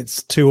 but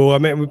it's 2-2. I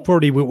mean,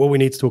 probably what we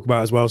need to talk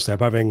about as well,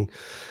 Seb, having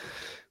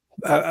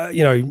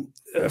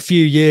a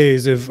few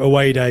years of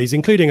away days,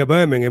 including at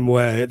Birmingham,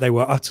 where they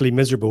were utterly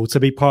miserable, to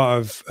be part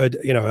of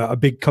a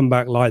big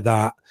comeback like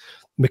that.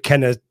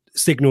 McKenna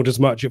signalled as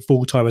much at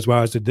full time as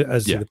well as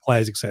the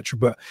players, etc.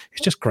 But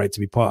it's just great to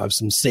be part of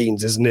some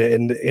scenes, isn't it?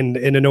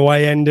 In an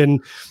away end,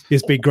 and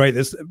it's been great.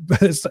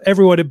 There's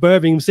everyone at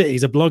Birmingham City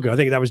is a blogger. I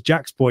think that was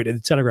Jack's point in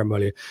the Telegram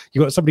earlier.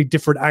 You've got so many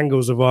different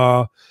angles of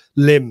our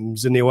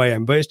limbs in the away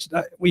end, but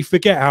we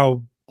forget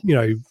how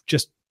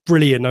just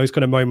brilliant those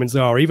kind of moments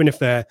are, even if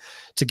they're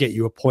to get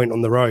you a point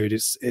on the road.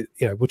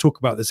 We'll talk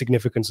about the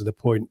significance of the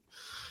point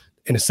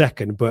in a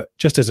second, but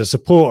just as a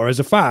supporter,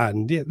 as a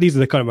fan, these are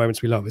the kind of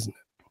moments we love, isn't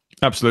it?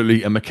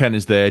 Absolutely. And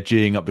McKenna's there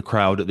geeing up the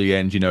crowd at the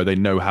end. They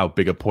know how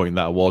big a point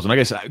that was. And I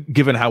guess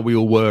given how we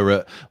all were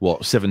at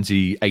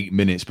 78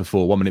 minutes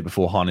before, 1 minute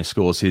before Harness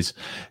scores his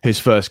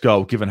first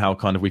goal, given how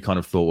we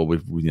thought, well,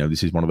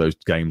 this is one of those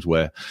games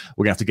where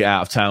we're going to have to get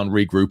out of town,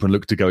 regroup, and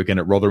look to go again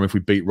at Rotherham. If we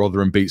beat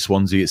Rotherham, beat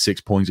Swansea at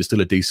 6 points, it's still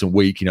a decent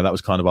week. That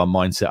was kind of our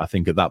mindset, I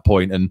think, at that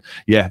point. And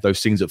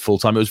those things at full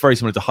time, it was very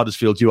similar to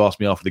Huddersfield. You asked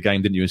me after the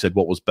game, didn't you, and said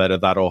what was better,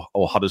 that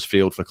or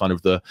Huddersfield for kind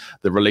of the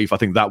relief. I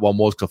think that one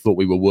was, because I thought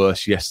we were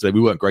worse yesterday. We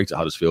weren't great at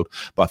Huddersfield,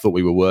 but I thought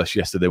we were worse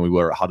yesterday than we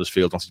were at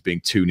Huddersfield. Obviously,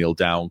 being 2-0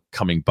 down,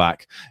 coming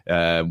back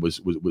was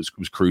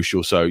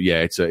crucial. So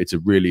it's a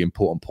really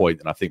important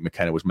point, and I think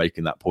McKenna was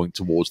making that point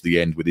towards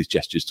the end with his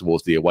gestures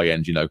towards the away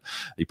end.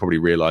 He probably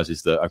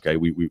realizes that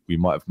we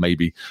might have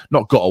maybe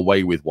not got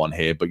away with one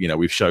here, but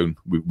we've shown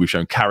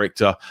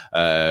character.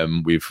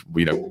 We've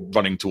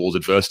running towards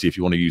adversity, if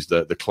you want to use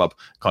the club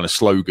kind of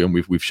slogan.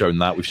 We've shown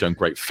that. We've shown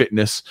great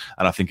fitness,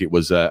 and I think it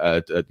was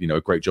a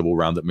great job all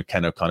round that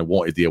McKenna kind of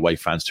wanted the away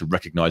fans to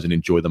recognise and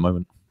enjoy the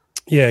moment.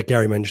 Yeah,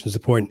 Gary mentions the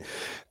point.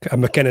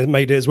 McKenna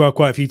made it as well.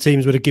 Quite a few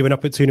teams would have given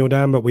up at 2-0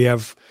 down, but we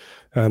have,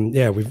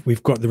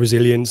 we've got the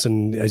resilience,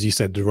 and as you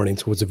said, the running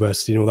towards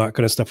adversity and all that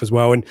kind of stuff as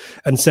well.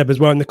 And Seb as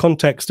well, in the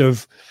context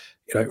of,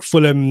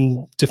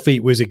 Fulham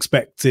defeat was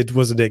expected,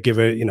 wasn't it?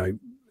 Given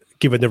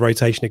the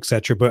rotation,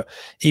 etc. But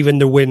even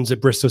the wins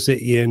at Bristol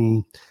City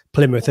and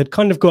Plymouth had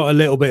kind of got a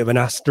little bit of an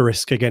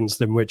asterisk against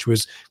them, which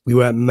was we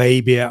weren't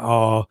maybe at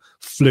our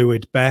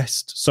fluid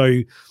best.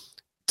 So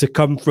to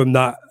come from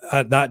that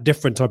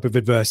different type of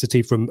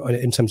adversity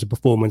in terms of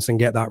performance and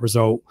get that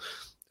result,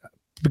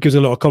 gives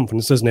a lot of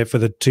confidence, doesn't it, for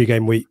the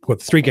 2-game week, the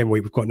 3-game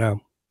week we've got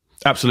now?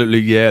 Absolutely,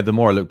 yeah. The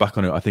more I look back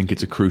on it, I think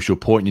it's a crucial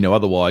point.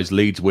 Otherwise,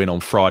 Leeds win on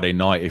Friday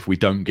night. If we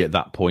don't get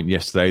that point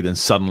yesterday, then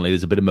suddenly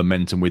there's a bit of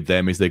momentum with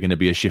them. Is there going to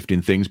be a shift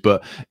in things?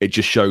 But it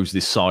just shows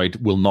this side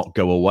will not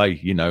go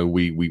away.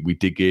 We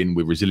dig in,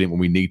 we're resilient when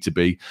we need to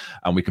be,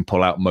 and we can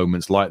pull out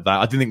moments like that.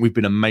 I do think we've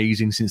been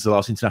amazing since the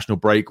last international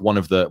break. One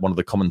of the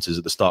commenters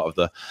at the start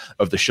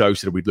of the show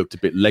said we'd looked a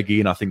bit leggy,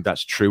 and I think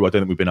that's true. I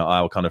don't think we've been at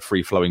our kind of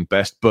free flowing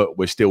best, but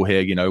we're still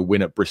here.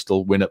 Win at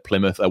Bristol, win at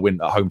Plymouth, a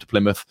win at home to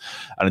Plymouth,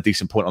 and a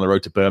decent point on the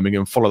road to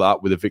Birmingham. Follow that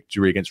up with a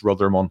victory against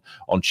Rotherham on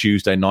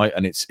Tuesday night,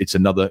 and it's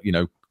another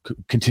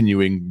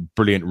continuing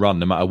brilliant run.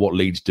 No matter what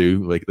Leeds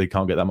do, they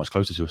can't get that much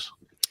closer to us.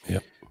 Yeah.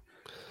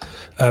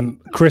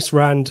 Chris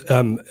Rand,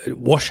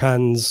 wash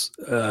hands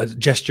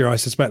gesture, I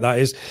suspect that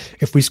is.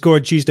 If we score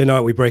Tuesday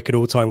night, we break an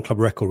all-time club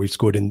record. We've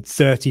scored in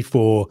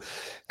 34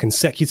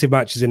 consecutive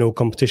matches in all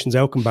competitions.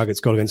 Elkenbaggert's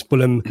goal against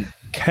Fulham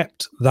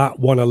kept that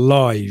one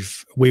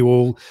alive. We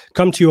will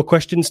come to your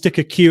questions. Stick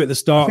a Q at the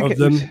start of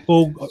them.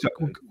 We'll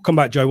come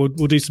back, Joe. We'll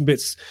do some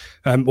bits.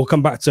 We'll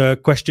come back to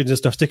questions and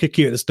stuff. Stick a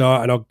Q at the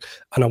start, and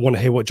I want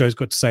to hear what Joe's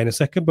got to say in a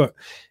second. But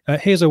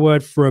here's a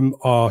word from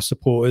our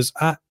supporters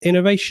at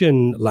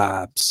Innovation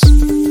Labs.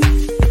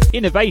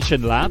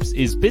 Innovation Labs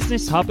is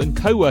business hub and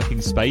co-working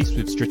space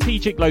with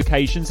strategic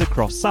locations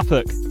across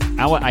Suffolk.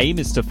 Our aim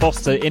is to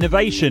foster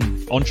innovation,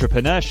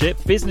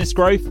 entrepreneurship, business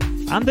growth,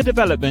 and the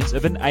development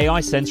of an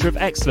AI centre of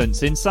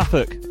excellence in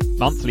Suffolk.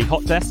 Monthly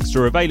hot desks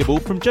are available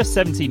from just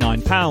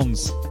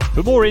 £79.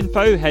 For more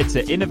info, head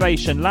to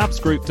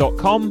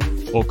innovationlabsgroup.com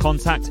or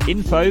contact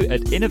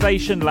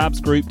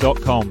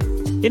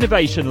info@innovationlabsgroup.com.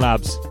 Innovation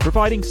Labs,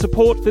 providing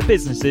support for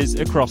businesses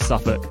across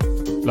Suffolk.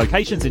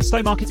 Locations in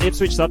Stowmarket,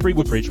 Ipswich, Sudbury,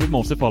 Woodbridge, with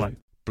more to follow.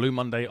 Blue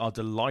Monday are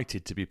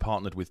delighted to be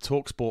partnered with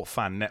TalkSport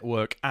Fan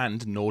Network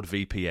and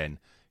NordVPN,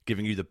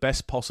 giving you the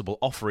best possible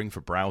offering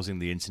for browsing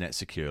the internet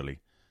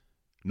securely.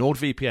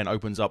 NordVPN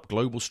opens up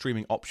global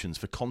streaming options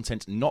for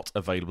content not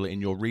available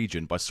in your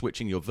region by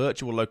switching your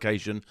virtual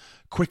location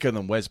quicker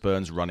than Wes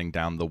Burns running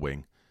down the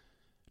wing.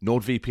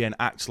 NordVPN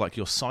acts like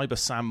your cyber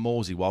Sam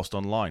Morsey whilst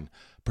online,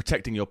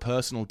 protecting your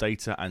personal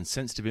data and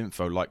sensitive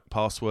info like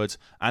passwords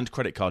and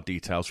credit card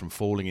details from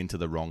falling into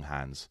the wrong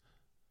hands.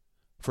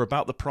 For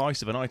about the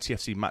price of an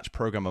ITFC match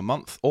program a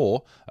month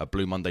or a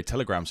Blue Monday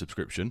Telegram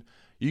subscription,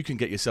 you can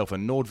get yourself a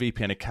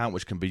NordVPN account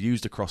which can be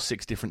used across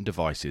 6 different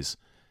devices.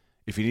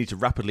 If you need to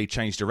rapidly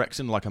change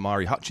direction like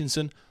Amari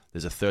Hutchinson,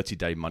 there's a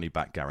 30-day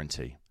money-back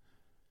guarantee.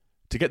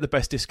 To get the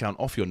best discount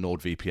off your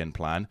NordVPN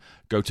plan,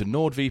 go to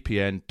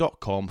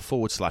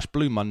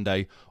nordvpn.com/Blue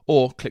Monday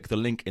or click the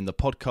link in the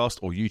podcast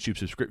or YouTube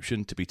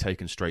subscription to be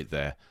taken straight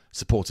there,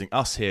 supporting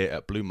us here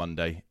at Blue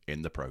Monday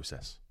in the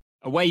process.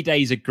 Away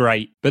days are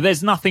great, but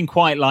there's nothing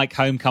quite like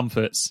home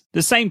comforts.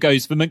 The same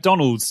goes for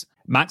McDonald's.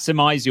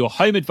 Maximise your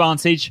home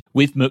advantage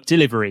with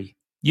McDelivery.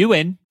 You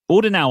in?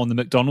 Order now on the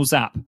McDonald's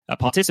app. At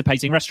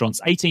participating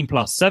restaurants,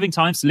 18+, serving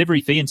times,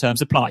 delivery fee and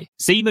terms apply.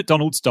 See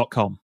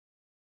mcdonalds.com.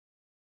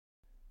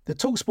 The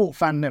TalkSport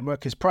Fan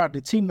Network is proudly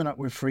teaming up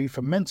with Free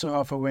for Mental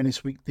Health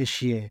Awareness Week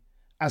this year.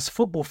 As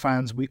football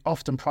fans, we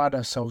often pride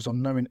ourselves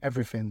on knowing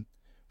everything,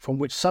 from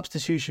which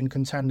substitution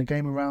can turn the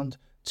game around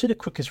to the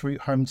quickest route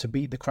home to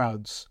beat the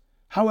crowds.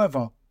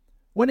 However,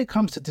 when it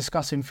comes to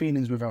discussing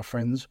feelings with our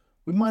friends,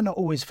 we might not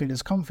always feel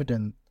as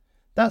confident.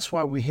 That's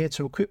why we're here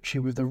to equip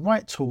you with the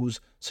right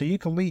tools so you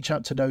can reach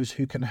out to those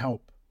who can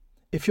help.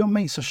 If your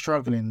mates are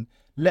struggling,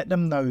 let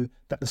them know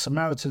that the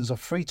Samaritans are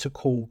free to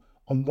call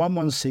on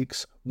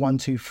 116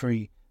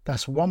 123.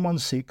 That's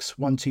 116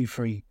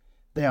 123.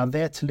 They are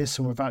there to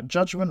listen without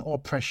judgment or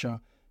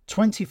pressure,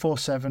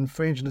 24/7,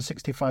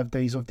 365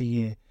 days of the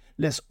year.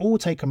 Let's all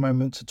take a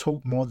moment to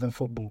talk more than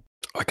football.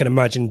 I can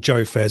imagine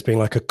Joe Fairs being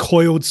like a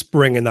coiled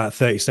spring in that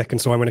 30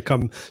 seconds, so I'm going to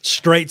come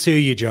straight to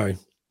you, Joe.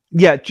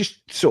 Yeah,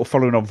 just sort of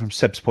following on from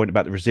Seb's point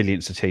about the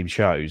resilience the team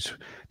shows.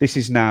 This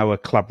is now a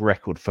club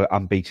record for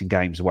unbeaten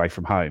games away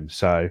from home.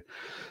 So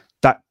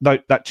that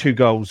 2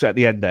 goals at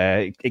the end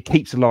there, it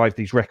keeps alive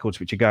these records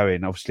which are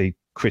going. Obviously,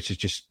 Chris has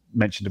just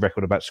mentioned the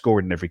record about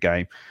scoring in every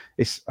game.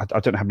 I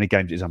don't know how many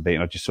games it's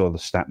unbeaten. I just saw the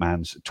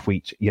Statman's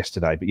tweet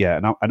yesterday. But yeah,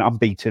 an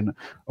unbeaten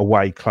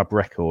away club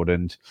record.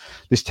 And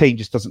this team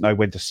just doesn't know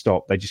when to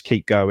stop. They just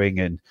keep going.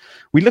 And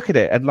we look at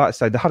it, and like I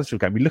say, the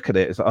Huddersfield game, we look at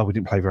it, it's like, oh, we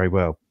didn't play very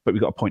well, but we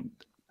got a point.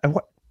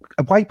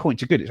 Away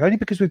points are good. It's only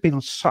because we've been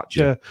on such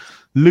a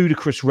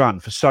ludicrous run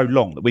for so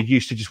long that we're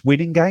used to just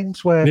winning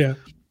games where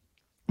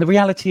the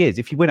reality is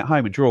if you win at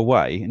home and draw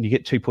away and you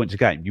get 2 points a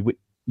game,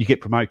 you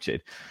get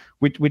promoted.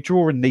 We're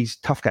drawing these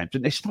tough games.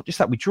 And it's not just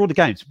that we draw the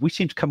games. We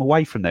seem to come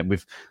away from them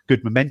with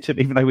good momentum.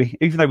 Even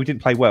though we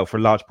didn't play well for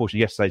a large portion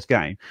of yesterday's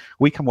game,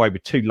 we come away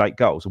with 2 late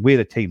goals. And we're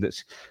the team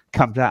that's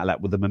comes out of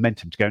that with the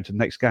momentum to go into the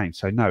next game.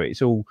 So no,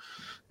 it's all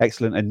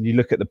excellent. And you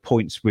look at the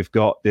points we've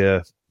got,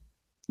 the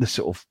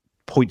sort of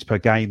points per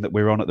game that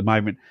we're on at the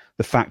moment,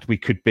 the fact we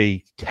could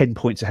be 10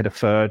 points ahead of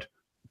third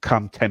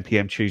come 10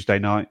 p.m. Tuesday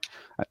night,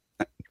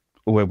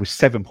 or we're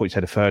 7 points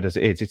ahead of third as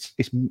it is.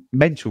 It's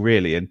mental,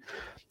 really. And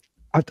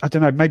I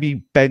don't know, maybe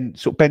Ben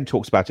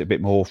talks about it a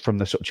bit more from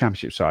the sort of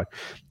championship side.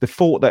 The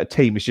thought that a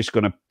team is just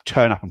going to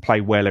turn up and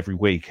play well every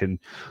week and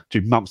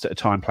do months at a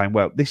time playing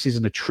well. This is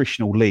an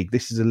attritional league.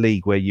 This is a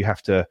league where you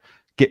have to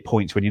get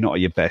points when you're not at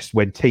your best,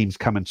 when teams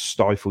come and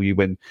stifle you,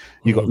 when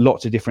you've got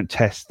lots of different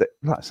tests that,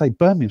 like I say,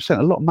 Birmingham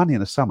spent a lot of money in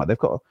the summer. They've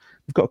got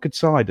a good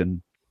side.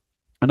 And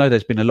I know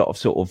there's been a lot of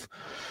sort of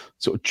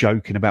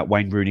joking about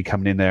Wayne Rooney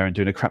coming in there and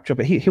doing a crap job,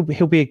 but he'll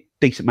be a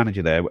decent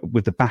manager there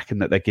with the backing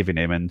that they're giving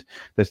him, and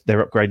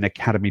they're upgrading the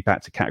academy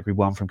back to Category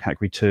 1 from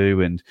Category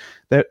 2, and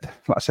they're,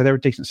 like I say, they're a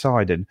decent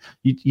side. And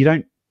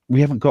we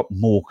haven't got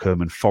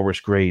Morecambe and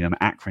Forest Green and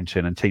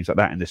Accrington and teams like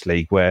that in this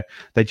league where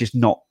they just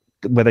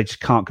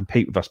can't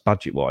compete with us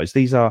budget wise.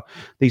 These are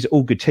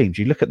all good teams.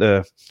 You look at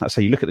the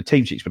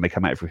team sheets when they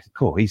come out.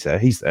 He's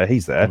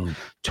there.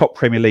 Top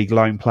Premier League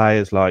loan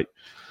players like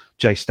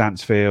Jay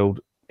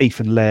Stansfield,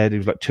 Ethan Laird,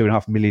 who's like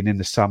 2.5 million in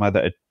the summer,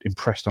 that are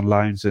impressed on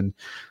loans. And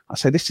I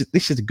say this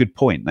is a good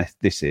point.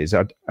 This is,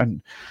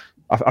 and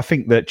I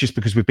think that just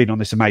because we've been on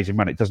this amazing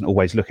run, it doesn't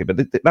always look it.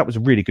 But that was a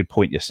really good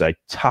point yesterday.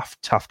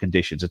 Tough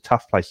conditions, a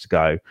tough place to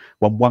go.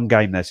 Won 1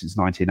 game there since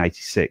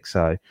 1986.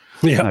 So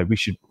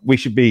we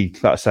should be,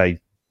 like I say,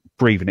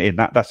 breathing it in.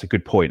 That's a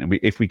good point. And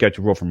if we go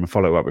to Rotherham and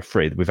follow up with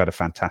 3, we've had a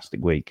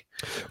fantastic week.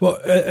 Well,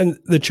 and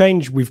the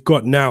change we've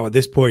got now at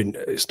this point,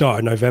 start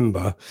of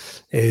November,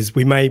 is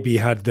we maybe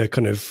had the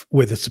kind of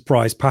with a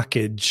surprise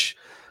package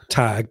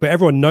tag, but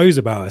everyone knows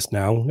about us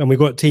now, and we've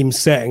got teams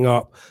setting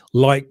up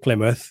like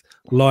Plymouth,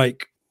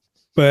 like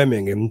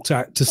Birmingham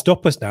to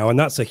stop us now, and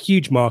that's a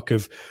huge mark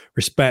of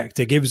respect.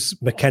 It gives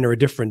McKenna a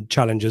different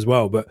challenge as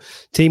well, but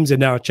teams are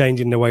now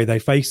changing the way they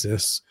face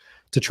us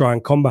to try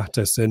and combat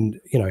us. And,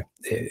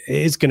 it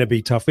is going to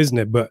be tough, isn't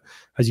it? But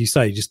as you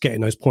say, just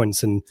getting those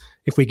points. And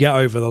if we get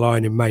over the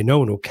line in May, no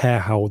one will care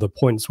how the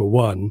points were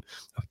won,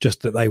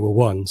 just that they were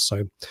won.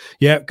 So,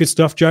 yeah, good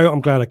stuff, Joe.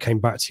 I'm glad I came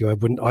back to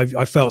you.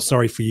 I felt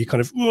sorry for you,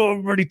 kind of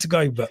ready to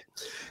go, but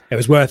it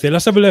was worth it.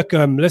 Let's have a look.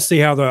 Let's see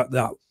how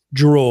that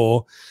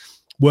draw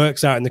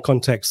works out in the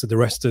context of the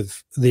rest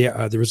of the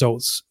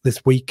results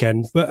this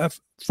weekend. But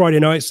Friday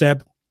night,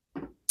 Seb,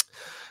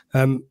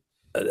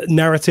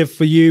 narrative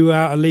for you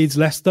out of Leeds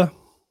Leicester?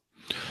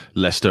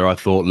 Leicester, I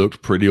thought,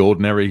 looked pretty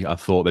ordinary. I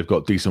thought they've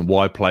got decent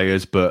wide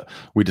players, but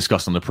we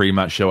discussed on the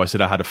pre-match show, I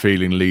said I had a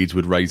feeling Leeds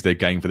would raise their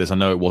game for this. I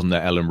know it wasn't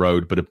at Ellen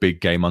Road, but a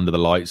big game under the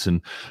lights.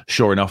 And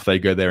sure enough, they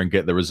go there and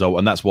get the result.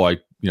 And that's why,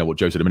 what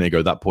Joe said a minute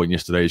ago, that point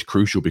yesterday is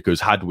crucial,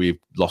 because had we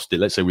lost it,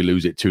 let's say we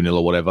lose it 2-0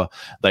 or whatever,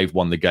 they've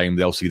won the game.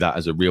 They'll see that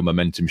as a real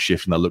momentum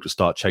shift and they'll look to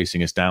start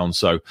chasing us down.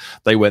 So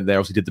they went there,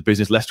 obviously did the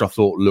business. Leicester, I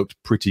thought,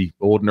 looked pretty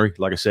ordinary.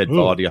 Like I said,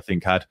 Vardy, I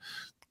think, had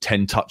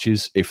 10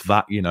 touches, if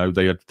that.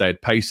 They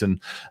had pace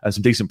and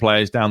some decent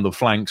players down the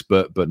flanks,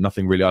 but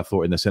nothing really, I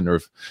thought, in the centre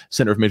of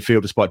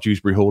midfield, despite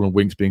Dewsbury Hall and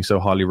Winks being so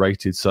highly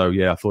rated. So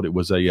yeah, I thought it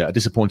was a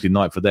disappointing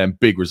night for them.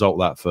 Big result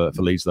that for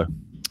Leeds though.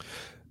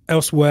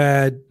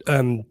 Elsewhere,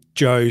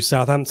 Joe,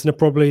 Southampton are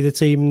probably the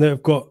team that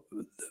have got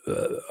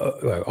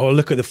I'll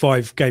look at the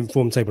 5-game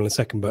form table in a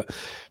second, but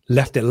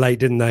left it late,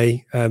 didn't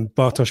they?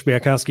 Bartosz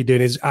Białkowski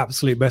doing his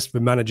absolute best for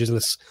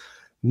managerless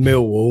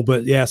Millwall,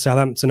 but yeah,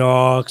 Southampton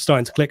are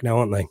starting to click now,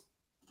 aren't they?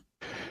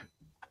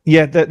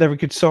 Yeah, they're a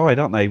good side,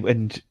 aren't they?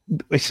 And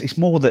it's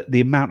more that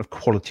the amount of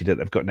quality that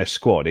they've got in their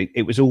squad.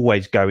 It was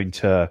always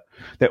they're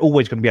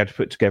always going to be able to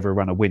put together a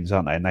run of wins,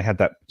 aren't they? And they had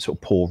that sort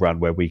of poor run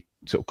where we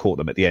sort of caught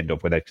them at the end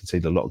of, where they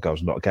conceded a lot of goals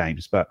and a lot of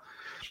games. But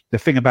the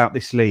thing about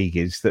this league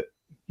is that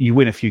you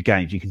win a few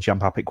games, you can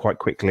jump up it quite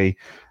quickly,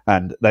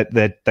 and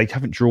they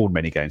haven't drawn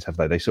many games, have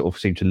they? They sort of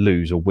seem to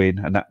lose or win,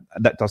 and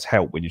that does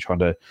help when you're trying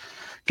to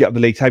get up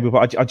the league table.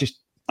 But I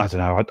don't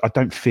know. I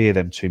don't fear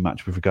them too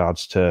much with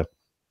regards to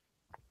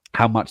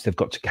how much they've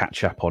got to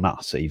catch up on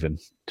us, even,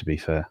 to be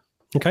fair.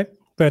 Okay,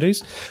 fair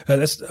dues.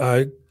 Let's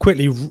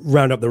quickly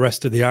round up the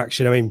rest of the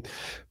action. I mean,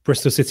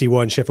 Bristol City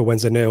won, Sheffield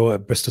Wednesday 0.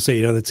 Bristol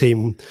City, another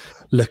team,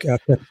 look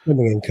at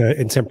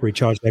in temporary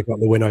charge. They got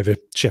the win over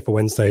Sheffield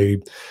Wednesday,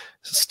 who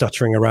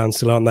stuttering around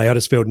still, aren't they?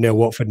 Huddersfield 0,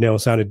 Watford 0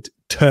 sounded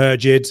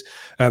turgid.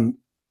 On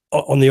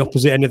the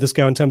opposite end of the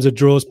scale in terms of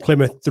draws,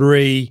 Plymouth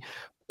 3,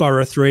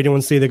 Borough 3.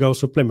 Anyone see the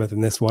goals for Plymouth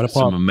in this one?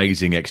 Some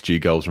amazing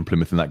XG goals from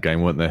Plymouth in that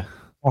game, weren't there?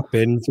 Up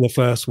in for the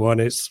first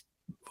one.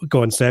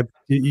 Go on, Seb.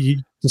 You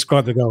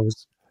describe the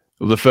goals.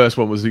 Well, the first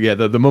one was, the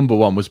Mumba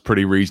one was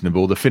pretty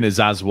reasonable. The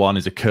Finazaz one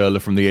is a curler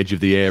from the edge of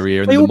the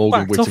area, and they the all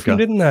Morgan Whittaker, off him,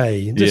 didn't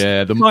they?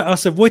 Like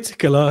us of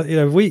Whittaker,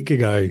 a week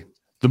ago.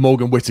 The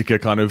Morgan Whittaker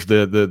kind of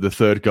the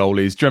third goal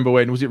is. Do you remember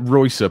when was it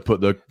Roycer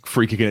put the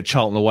free kick in at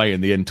Charlton away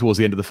in the end, towards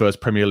the end of the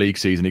first Premier League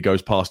season? He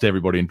goes past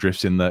everybody and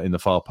drifts in the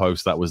far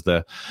post. That was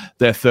their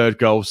third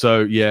goal.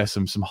 So yeah,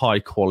 some high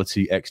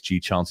quality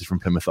XG chances from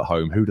Plymouth at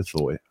home. Who'd have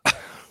thought it?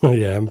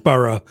 Yeah, and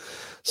Borough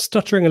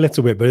stuttering a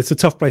little bit, but it's a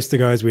tough place to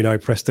go, as we know.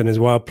 Preston as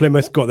well.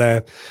 Plymouth got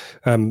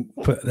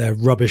put their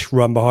rubbish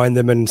run behind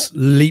them and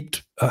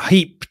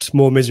heaped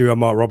more misery on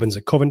Mark Robbins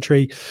at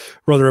Coventry.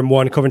 Rotherham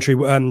 1, Coventry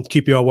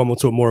QPR 1. We'll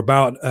talk more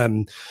about.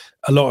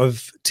 A lot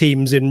of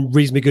teams in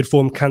reasonably good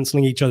form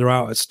cancelling each other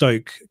out at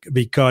Stoke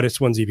v Cardiff,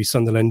 Swansea v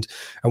Sunderland,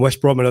 and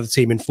West Brom, another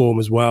team in form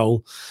as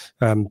well,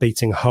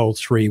 beating Hull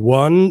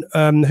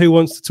 3-1. Who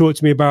wants to talk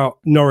to me about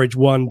Norwich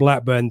 1,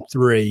 Blackburn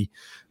 3?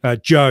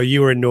 Joe,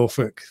 you were in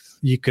Norfolk.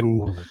 You can.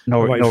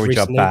 Norwich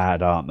are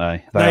bad, aren't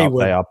they?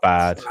 They are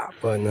bad.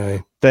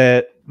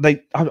 I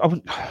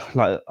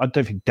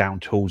don't think down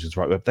tools is the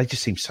right word. They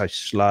just seem so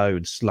slow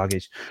and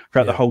sluggish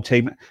throughout the whole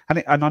team.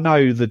 And I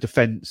know the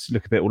defence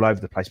look a bit all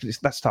over the place, but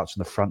that starts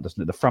from the front,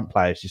 doesn't it? The front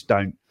players just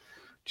don't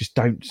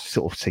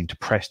sort of seem to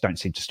press, don't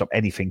seem to stop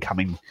anything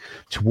coming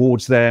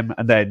towards them.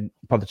 And then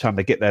by the time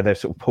they get there, they're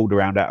sort of pulled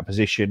around out of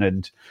position.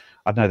 And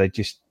I know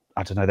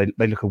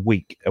they look a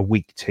weak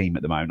team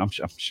at the moment.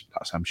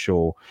 I'm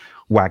sure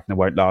Wagner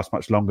won't last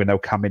much longer, and they'll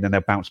come in and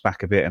they'll bounce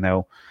back a bit and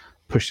they'll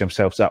push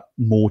themselves up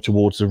more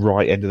towards the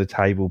right end of the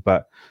table.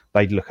 But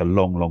they look a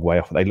long, long way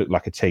off. They look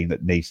like a team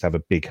that needs to have a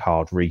big,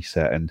 hard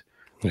reset. And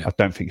I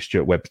don't think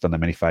Stuart Webb's done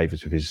them any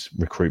favours with his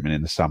recruitment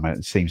in the summer.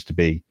 It seems to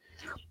be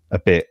a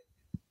bit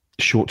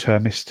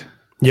short-termist.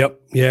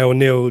 Yep. Yeah. Well,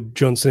 Neil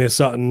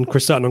Johnson,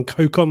 Chris Sutton on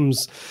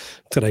co-coms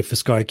today for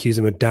Sky, accused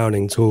him of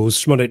downing tools.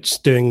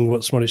 Smodic doing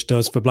what Smodic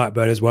does for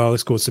Blackburn as well. They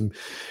scored some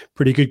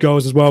pretty good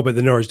goals as well, but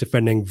the Norwich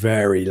defending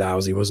very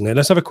lousy, wasn't it?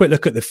 Let's have a quick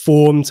look at the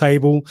form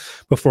table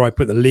before I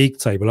put the league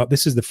table up.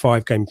 This is the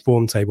 5-game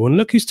form table, and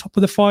look who's top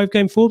of the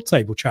 5-game form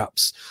table,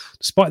 chaps.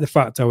 Despite the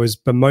fact I was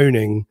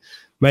bemoaning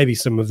maybe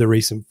some of the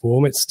recent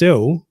form, it's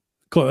still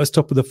got us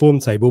top of the form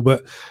table,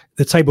 but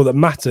the table that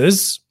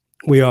matters,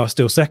 we are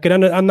still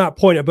second. And that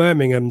point at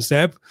Birmingham,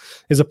 Seb,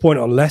 is a point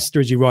on Leicester,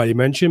 as you rightly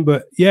mentioned.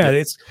 But yeah,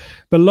 it's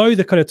below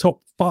the kind of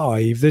top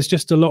 5. There's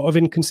just a lot of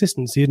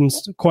inconsistency and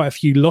quite a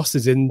few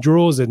losses in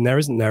draws in there,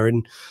 isn't there?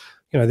 And,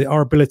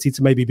 our ability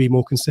to maybe be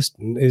more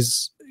consistent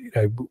is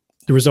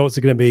the results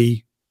are going to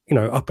be,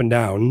 up and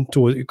down.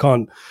 You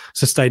can't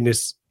sustain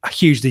this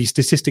hugely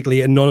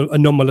statistically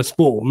anomalous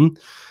form,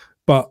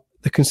 but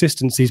the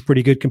consistency is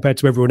pretty good compared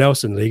to everyone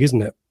else in the league,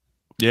 isn't it?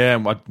 Yeah,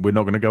 we're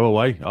not going to go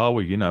away, are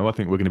we? I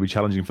think we're going to be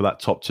challenging for that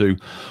top two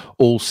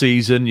all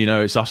season.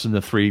 It's us and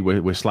the three.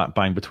 We're slap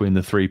bang between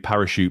the three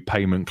parachute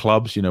payment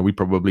clubs. We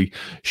probably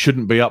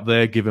shouldn't be up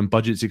there given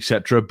budgets,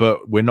 etc.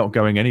 But we're not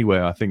going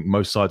anywhere. I think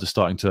most sides are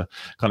starting to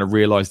kind of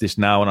realise this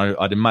now, and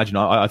I'd imagine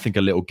I think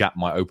a little gap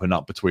might open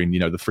up between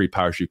the three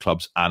parachute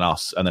clubs and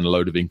us, and then a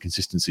load of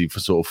inconsistency for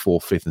sort of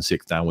 4th, 5th, and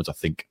 6th downwards, I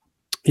think.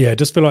 Yeah, I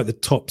just feel like the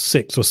top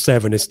 6 or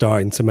 7 is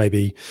starting to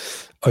maybe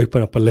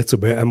open up a little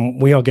bit,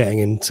 and we are getting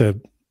into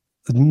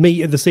the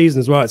meat of the season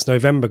as well. It's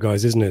November,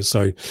 guys, isn't it?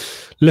 So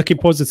looking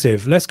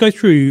positive. Let's go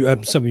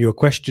through some of your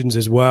questions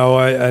as well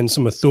and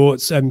some of the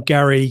thoughts.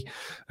 Gary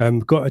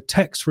got a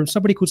text from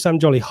somebody called Sam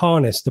Jolly.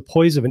 Harness, the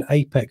poise of an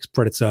apex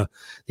predator,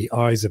 the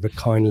eyes of a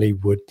kindly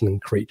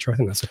woodland creature. I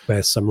think that's a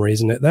fair summary,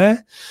 isn't it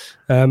there?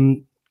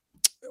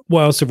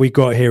 What else have we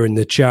got here in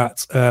the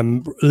chat?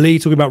 Lee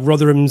talking about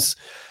Rotherham's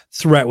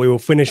threat. We will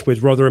finish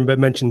with Rotherham, but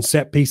mentioned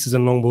set pieces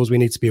and long balls. We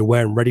need to be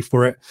aware and ready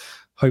for it.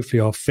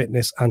 Hopefully our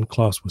fitness and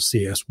class will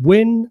see us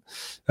win.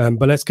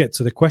 But let's get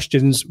to the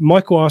questions.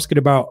 Michael asking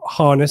about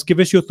Harness.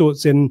 Give us your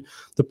thoughts in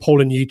the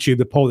poll on YouTube,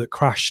 the poll that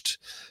crashed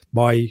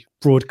my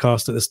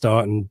broadcast at the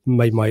start and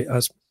made my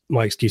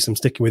excuse. I'm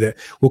sticking with it.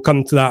 We'll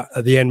come to that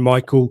at the end,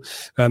 Michael.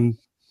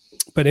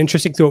 But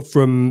interesting thought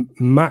from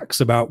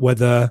Max about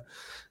whether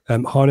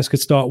Harness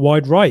could start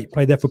wide right,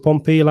 play there for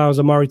Pompey, allows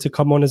Amari to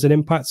come on as an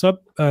impact sub.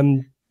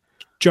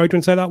 Joe, do you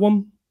want to say that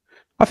one?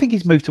 I think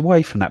he's moved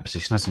away from that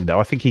position, hasn't he? Though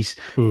I think he's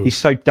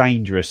so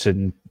dangerous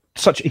and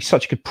he's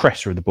such a good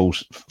presser of the ball.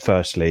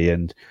 Firstly,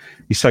 and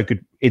he's so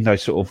good in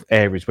those sort of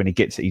areas when he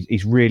gets it.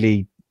 He's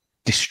really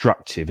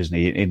destructive, isn't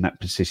he, in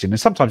that position? And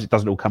sometimes it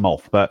doesn't all come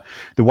off, but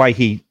the way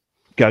he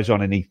goes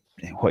on and he's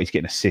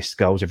getting assists,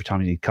 goals every time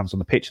he comes on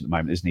the pitch at the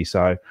moment, isn't he?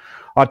 So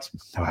I'd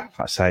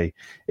say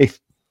if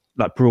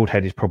like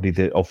Broadhead is probably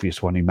the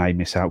obvious one who may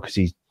miss out because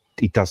he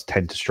does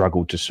tend to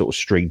struggle to sort of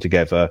string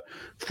together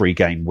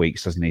 3-game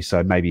weeks, doesn't he?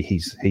 So maybe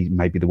he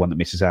may be the one that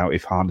misses out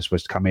if Harness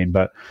was to come in.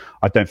 But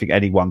I don't think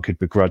anyone could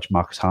begrudge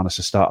Marcus Harness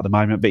a start at the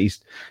moment. But he's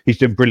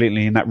doing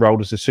brilliantly in that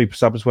role as a super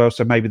sub as well.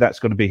 So maybe that's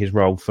going to be his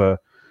role for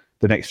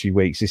the next few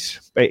weeks.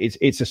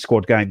 It's a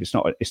squad game. It's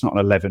not an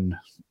 11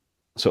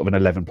 sort of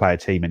an 11-player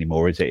team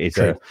anymore, is it? It's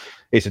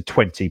a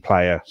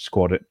 20-player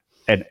squad.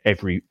 And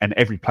every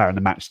player on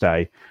the match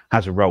day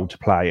has a role to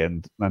play,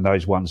 and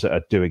those ones that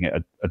are doing it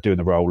are doing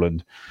the role.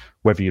 And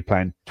whether you're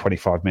playing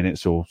 25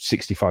 minutes or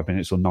 65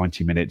 minutes or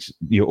 90 minutes,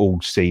 you're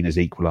all seen as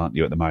equal, aren't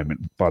you, at the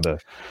moment by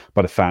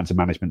the fans and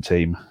management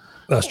team?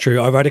 That's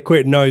true. I've had a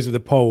quick nose of the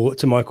poll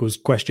to Michael's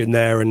question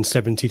there, and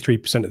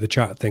 73% of the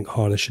chat think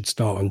Harness should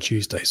start on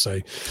Tuesday. So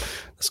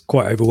that's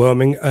quite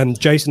overwhelming. And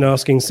Jason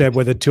asking Seb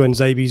whether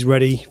Tuanzebe's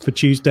ready for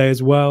Tuesday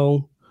as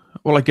well.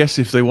 Well, I guess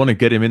if they want to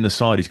get him in the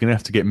side, he's going to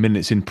have to get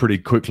minutes in pretty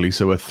quickly.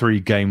 So a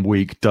 3-game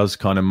week does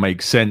kind of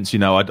make sense.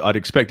 I'd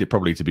expect it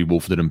probably to be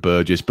Wolford and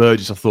Burgess.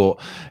 Burgess, I thought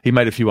he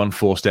made a few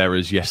unforced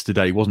errors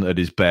yesterday. He wasn't at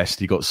his best.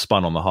 He got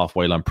spun on the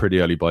halfway line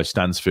pretty early by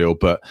Stansfield,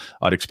 but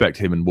I'd expect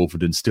him and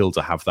Wolford still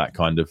to have that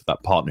kind of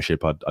that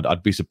partnership.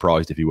 I'd be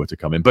surprised if he were to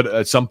come in. But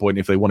at some point,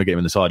 if they want to get him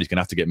in the side, he's going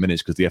to have to get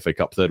minutes because the FA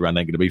Cup third round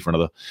ain't going to be for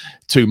another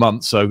 2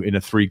 months. So in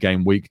a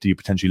 3-game week, do you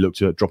potentially look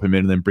to drop him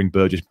in and then bring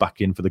Burgess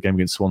back in for the game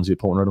against Swansea at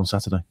Portland Road on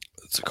Saturday?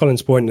 To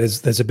Colin's point,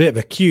 there's a bit of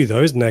a queue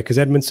though, isn't there? Because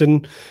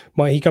Edmondson,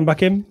 might he come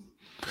back in?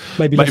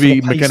 Maybe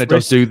McKenna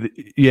does do.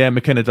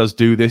 McKenna does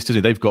do this, doesn't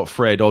he? They've got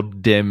Fred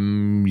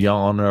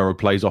Odemyana who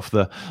plays off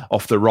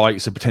the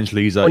right, so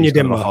potentially he's kind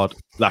of a hard.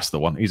 That's the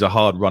one. He's a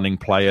hard running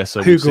player,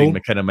 so we've seen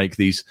McKenna make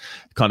these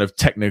kind of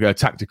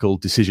tactical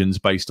decisions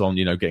based on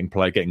getting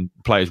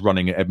players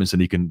running at Edmondson.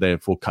 He can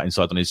therefore cut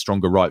inside on his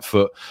stronger right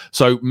foot.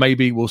 So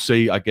maybe we'll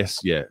see. I guess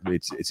he's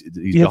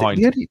behind.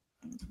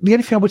 The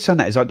only thing I would say on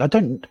that is I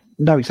don't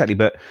know exactly,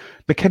 but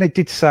McKenna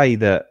did say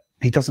that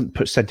he doesn't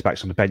put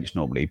centre-backs on the bench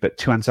normally, but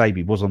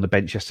Tuanzebe was on the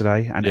bench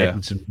yesterday and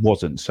Edmondson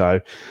wasn't.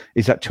 So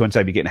is that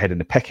Tuanzebe getting ahead in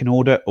the pecking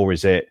order, or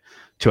is it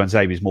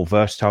Tuanzebe is more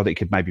versatile that he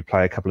could maybe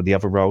play a couple of the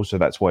other roles, so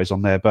that's why he's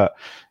on there? But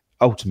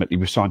ultimately,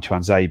 we've signed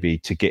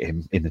Tuanzebe to get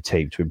him in the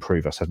team to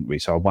improve us, haven't we?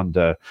 So I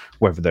wonder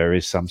whether there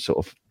is some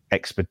sort of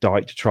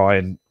expedite to try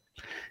and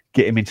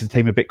get him into the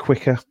team a bit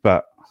quicker,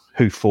 but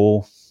who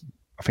for?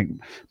 I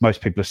think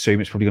most people assume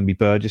it's probably going to be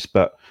Burgess,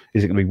 but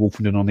is it going to be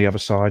Wolfenden on the other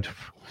side?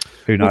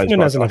 Who knows?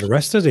 Wolfenden hasn't had a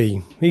rest, has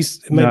he?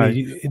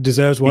 He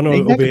deserves one.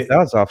 He never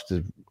does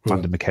after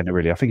under McKenna,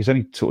 really. I think it's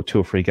only sort of 2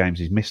 or 3 games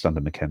he's missed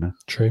under McKenna.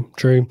 True.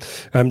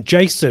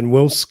 Jason,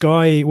 will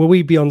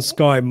we be on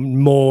Sky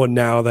more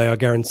now? They are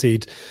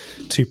guaranteed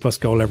 2+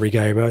 goal every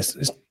game.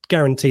 It's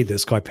guaranteed that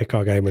Sky pick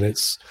our game, and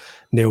it's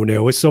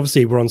 0-0. It's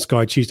obviously we're on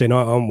Sky Tuesday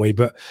night, aren't we?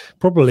 But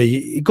probably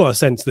you got a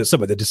sense that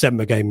some of the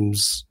December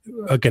games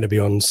are going to be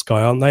on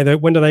Sky, aren't they?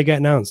 When do they get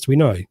announced? Do we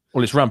know?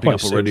 Well, it's ramping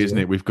up already, isn't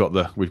it? We've got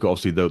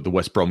obviously the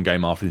West Brom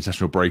game after the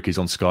international break is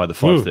on Sky, the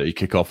 5:30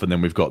 kickoff, and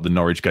then we've got the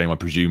Norwich game, I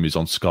presume, is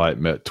on Sky at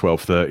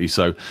 12:30.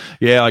 So,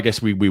 yeah, I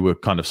guess we were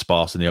kind of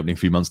sparse in the opening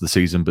few months of the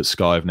season, but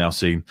Sky have now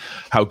seen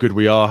how good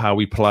we are, how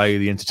we play,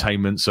 the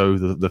entertainment. So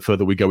the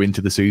further we go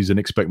into the season,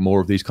 expect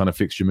more of these kind of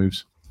fixture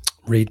moves.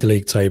 Read the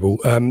league table.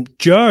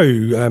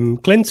 Joe,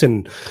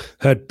 Clinton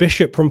heard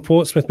Bishop from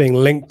Portsmouth being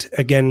linked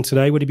again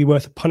today. Would he be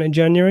worth a punt in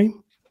January?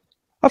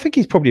 I think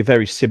he's probably a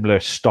very similar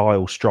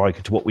style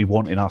striker to what we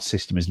want in our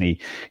system, isn't he?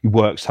 He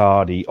works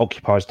hard, he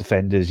occupies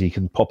defenders, he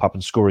can pop up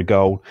and score a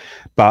goal.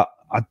 But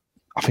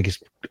I think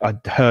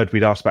I'd heard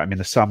we'd asked about him in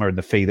the summer, and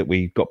the fee that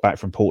we got back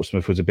from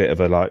Portsmouth was a bit of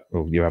a like,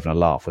 oh, you're having a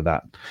laugh with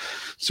that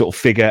sort of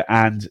figure.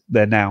 And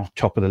they're now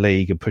top of the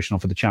league and pushing on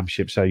for the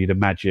Championship. So you'd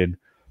imagine,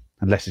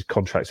 unless his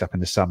contract's up in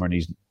the summer and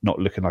he's not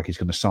looking like he's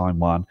going to sign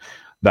one,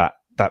 that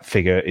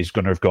figure is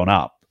going to have gone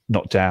up,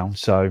 not down.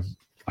 So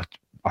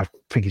I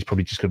think he's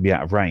probably just going to be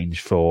out of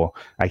range for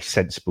a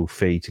sensible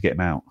fee to get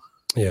him out.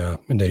 Yeah,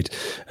 indeed.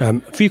 A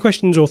few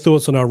questions or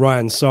thoughts on our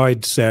right-hand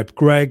side, Seb.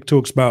 Greg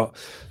talks about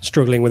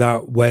struggling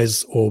without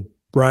Wes or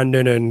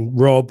Brandon and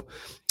Rob.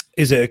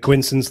 Is it a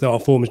coincidence that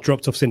our form has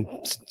dropped off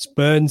since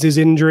Burns'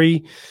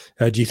 injury?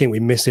 Do you think we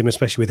miss him,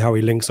 especially with how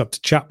he links up to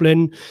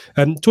Chaplin?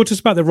 Talk to us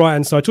about the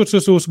right-hand side. Talk to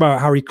us also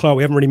about Harry Clark.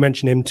 We haven't really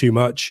mentioned him too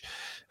much.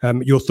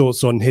 Your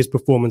thoughts on his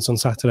performance on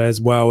Saturday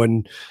as well,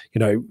 and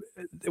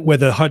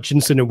whether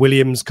Hutchinson and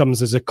Williams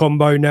comes as a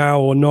combo now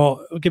or not.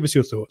 Give us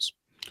your thoughts.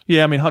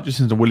 Yeah, I mean,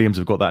 Hutchinson and Williams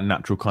have got that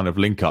natural kind of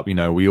link up.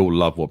 We all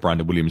love what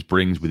Brandon Williams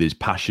brings with his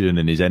passion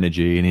and his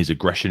energy and his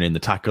aggression in the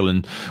tackle.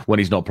 And when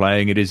he's not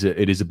playing, it is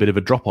a bit of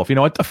a drop off.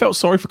 I felt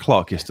sorry for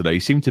Clark yesterday. He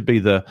seemed to be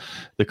the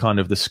kind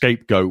of the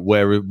scapegoat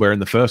where in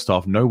the first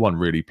half, no one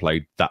really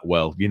played that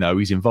well.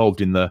 He's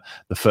involved in the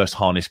first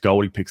harness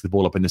goal. He picks the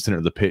ball up in the center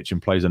of the pitch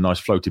and plays a nice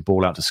floated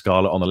ball out to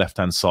Scarlett on the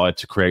left-hand side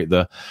to create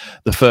the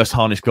first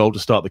harness goal to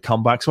start the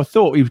comeback. So I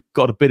thought he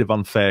got a bit of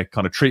unfair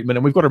kind of treatment.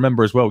 And we've got to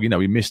remember as well, he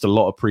missed a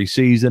lot of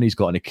pre-season. He's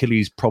got an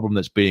Achilles problem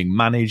that's being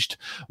managed.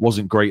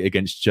 Wasn't great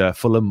against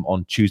Fulham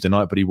on Tuesday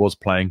night, but he was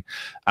playing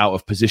out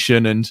of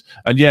position. And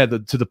yeah,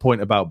 to the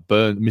point about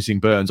missing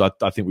Burns, I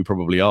think we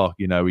probably are.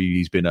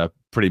 He's been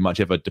pretty much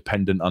ever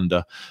dependent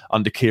under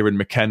Kieran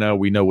McKenna.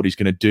 We know what he's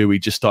going to do. He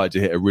just started to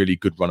hit a really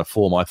good run of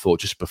form, I thought,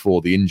 just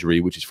before the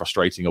injury, which is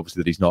frustrating,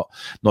 obviously, that he's not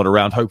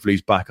around. Hopefully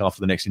he's back after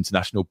the next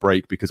international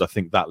break, because I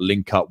think that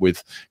link up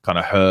with kind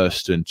of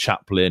Hurst and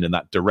Chaplin and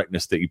that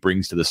directness that he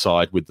brings to the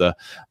side with the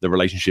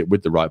relationship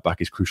with the right back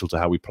is crucial to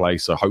how we play.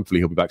 So hopefully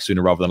he'll be back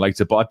sooner rather than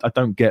later. But I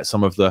don't get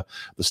some of the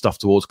stuff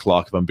towards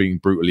Clark, if I'm being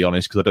brutally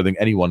honest, because I don't think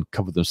anyone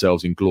covered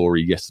themselves in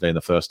glory yesterday in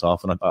the first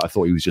half. And I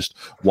thought he was just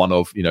one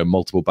of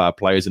multiple bad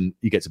players, and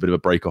he gets a bit of a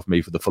break off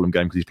me for the Fulham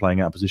game because he's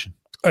playing out of position.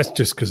 It's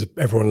just because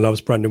everyone loves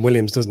Brandon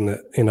Williams, doesn't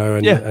it?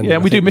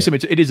 And we do miss him.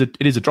 It is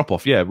a drop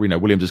off. Yeah,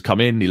 Williams has come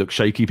in. He looks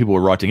shaky. People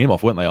were writing him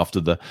off, weren't they, after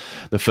the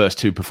first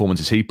two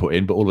performances he put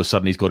in? But all of a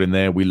sudden he's got in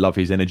there. We love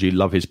his energy,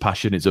 love his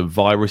passion. It's a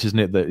virus, isn't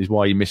it? That is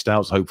why he missed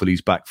out. So hopefully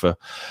he's back for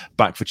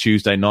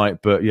Tuesday night.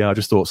 But yeah, I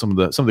just thought some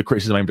of the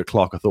criticism aimed at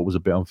Clark I thought was a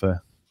bit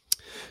unfair.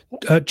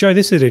 Joe,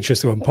 this is an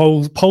interesting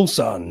one.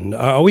 Polson,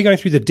 are we going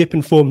through the dip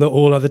in form that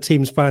all other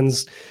teams'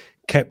 fans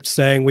kept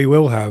saying we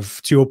will have?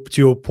 To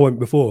your point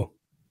before.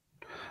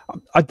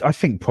 I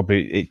think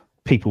probably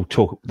people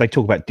talk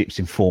about dips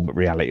in form, but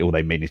reality all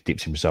they mean is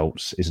dips in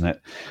results, isn't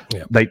it?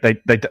 Yeah.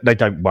 They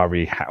don't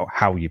worry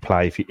how you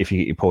play if you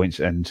get your points,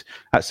 and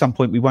at some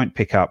point we won't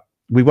be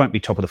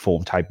top of the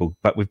form table,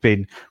 but we've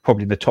been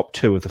probably in the top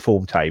 2 of the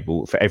form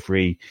table for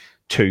every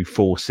 2,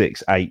 4,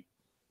 6, 8,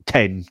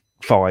 10,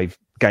 5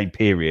 game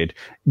period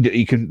that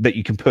you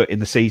can put in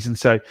the season.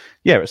 So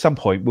yeah, at some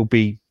point we'll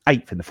be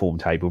 8th in the form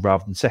table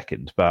rather than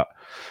 2nd, but.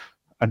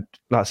 And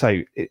like I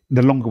say,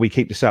 the longer we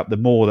keep this up, the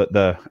more that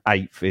the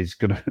 8th is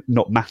going to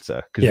not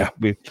matter, because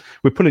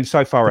we're pulling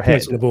so far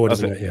ahead. On the board,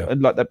 isn't it? Yeah.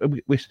 And like that,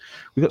 we've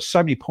got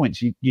so many points.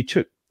 You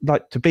took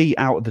like to be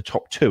out of the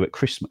top 2 at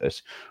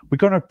Christmas. We're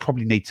going to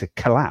probably need to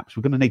collapse.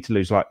 We're going to need to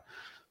lose like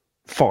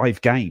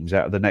 5 games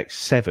out of the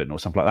next 7 or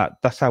something like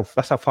that. That's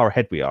how far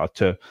ahead we are.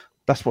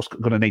 That's what's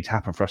going to need to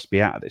happen for us to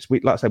be out of this.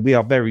 Like I said, we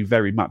are very,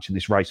 very much in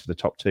this race for the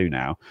top 2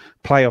 now.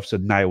 Playoffs are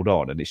nailed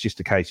on, and it's just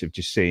a case of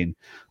just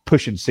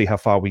push and see how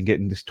far we can get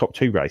in this top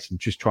 2 race, and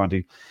just trying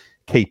to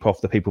keep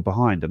off the people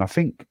behind. And I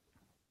think,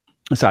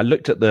 so I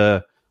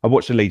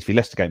watched the Leeds v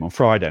Leicester game on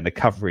Friday, and the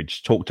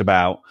coverage talked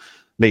about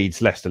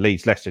Leeds, Leicester,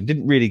 and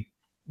didn't really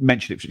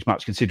mention Ipswich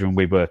much, considering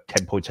we were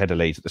 10 points ahead of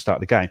Leeds at the start of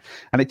the game.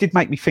 And it did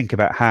make me think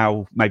about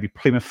how maybe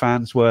Plymouth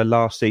fans were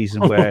last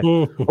season, where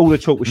all the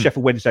talk was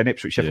Sheffield Wednesday and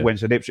Ipswich,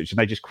 Wednesday and Ipswich, and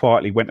they just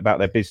quietly went about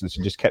their business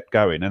and just kept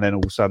going. And then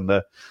all of a sudden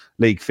the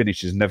league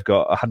finishes and they've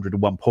got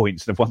 101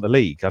 points and they've won the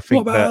league. I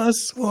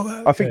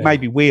think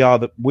maybe we are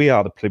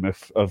the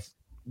Plymouth of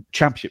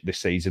Championship this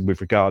season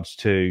with regards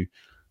to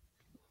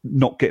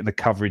not getting the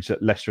coverage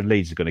that Leicester and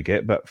Leeds are going to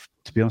get. But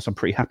to be honest, I'm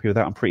pretty happy with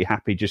that. I'm pretty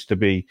happy just to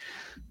be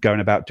going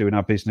about doing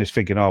our business,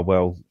 thinking, oh,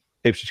 well,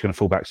 Ipswich is going to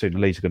fall back soon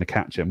and Leeds are going to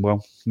catch them.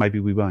 Well, maybe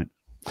we won't.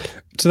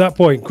 To that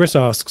point, Chris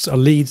asks, are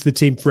Leeds the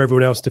team for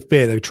everyone else to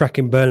fear? They were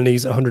tracking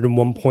Burnley's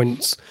 101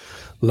 points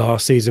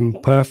last season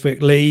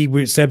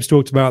perfectly. Seb's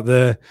talked about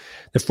the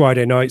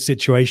Friday night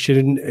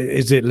situation.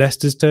 Is it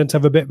Leicester's turn to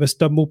have a bit of a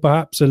stumble,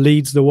 perhaps? Are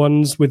Leeds the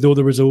ones with all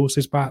the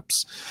resources,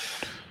 perhaps?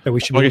 That we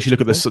should I guess you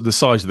look at the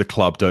size of the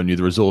club, don't you?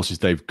 The resources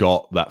they've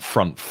got, that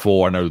front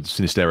four. I know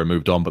Sinistera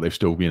moved on, but they've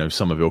still,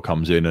 Somerville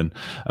comes in and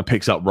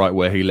picks up right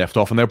where he left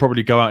off. And they'll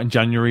probably go out in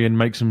January and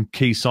make some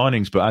key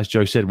signings. But as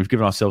Joe said, we've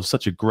given ourselves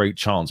such a great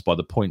chance by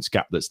the points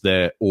gap that's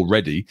there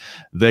already.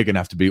 They're going to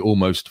have to be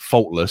almost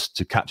faultless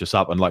to catch us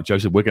up. And like Joe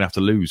said, we're going to have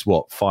to lose,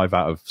 5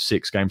 out of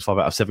 6 games, 5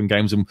 out of 7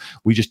 games. And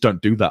we just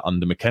don't do that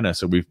under McKenna.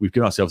 So we've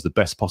given ourselves the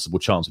best possible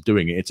chance of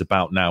doing it. It's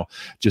about now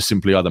just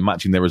simply either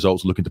matching their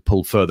results, looking to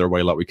pull further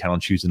away like we can on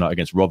Tuesday night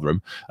against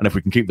Rotherham. And if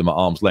we can keep them at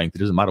arm's length, it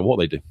doesn't matter what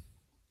they do.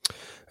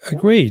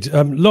 Agreed.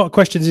 A lot of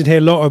questions in here, a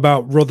lot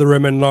about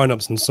Rotherham and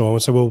lineups and so on.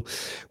 So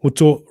we'll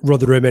talk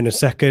Rotherham in a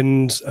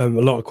second. A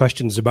lot of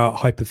questions about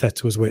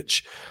hypotheticals,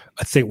 which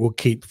I think we'll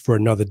keep for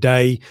another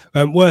day.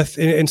 Worth,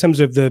 in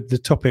terms of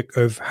the topic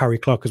of Harry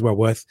Clark as well,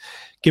 worth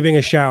giving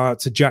a shout out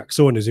to Jack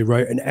Saunders, who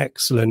wrote an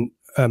excellent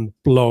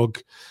blog,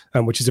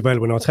 which is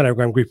available in our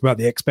Telegram group, about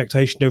the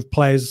expectation of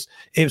players,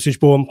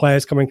 Ipswich-born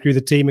players coming through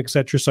the team,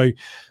 etc. So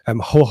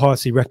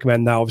wholeheartedly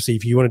recommend that. Obviously,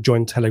 if you want to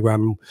join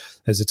Telegram,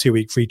 there's a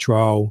 2-week free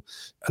trial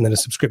and then a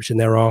subscription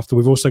thereafter.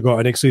 We've also got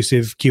an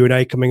exclusive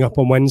Q&A coming up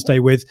on Wednesday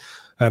with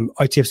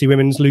ITFC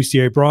Women's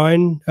Lucy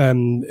O'Brien,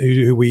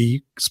 who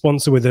we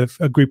sponsor with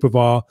a group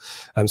of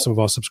some of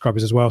our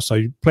subscribers as well.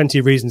 So plenty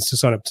of reasons to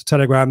sign up to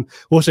Telegram.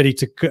 Also need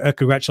to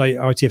congratulate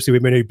ITFC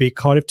Women, who beat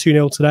Cardiff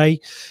 2-0 today,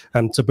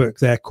 to book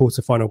their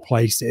quarter-final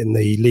place in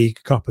the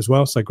League Cup as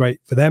well. So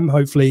great for them.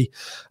 Hopefully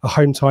a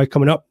home tie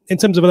coming up. In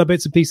terms of other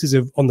bits and pieces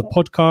on the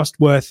podcast,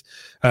 worth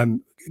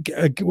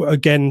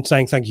again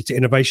saying thank you to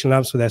Innovation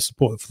Labs for their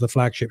support for the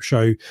flagship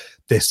show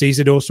this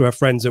season. Also our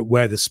friends at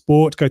Wear the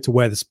Sport. Go to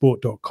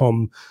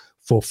wearthesport.com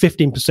for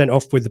 15%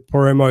 off with the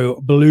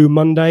promo Blue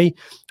Monday.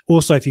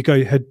 Also, if you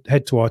go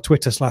head to our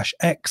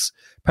Twitter/X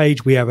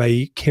page, we have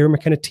a Kieran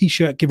McKenna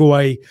t-shirt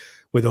giveaway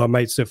with our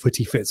mates at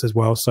Footy Fits as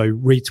well. So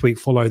retweet,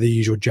 follow, the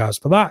usual jazz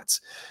for that.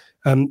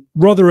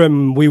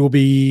 Rotherham,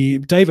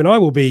 Dave and I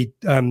will be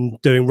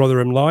doing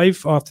Rotherham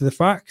live after the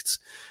fact,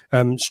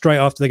 straight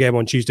after the game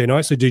on Tuesday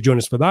night. So do join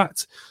us for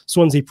that.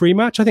 Swansea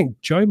pre-match. I think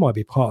Joe might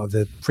be part of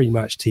the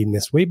pre-match team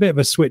this week. Bit of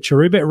a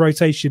switcheroo, a bit of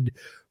rotation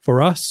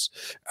for us.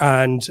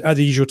 And at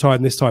the usual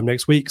time, this time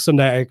next week,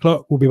 Sunday at 8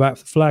 o'clock, we'll be back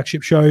for the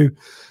flagship show,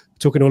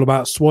 talking all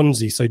about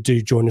Swansea. So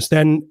do join us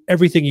then.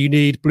 Everything you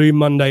need, Blue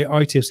Monday,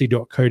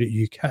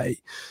 itfc.co.uk.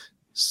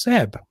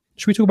 Seb,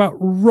 should we talk about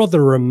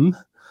Rotherham?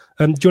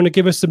 Do you want to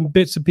give us some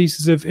bits and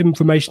pieces of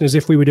information as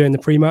if we were doing the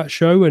pre-match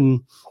show?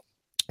 And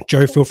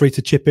Joe, feel free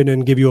to chip in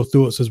and give your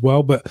thoughts as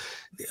well. But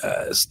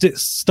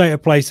state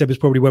of play, Seb, is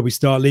probably where we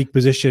start. League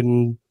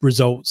position,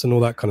 results, and all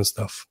that kind of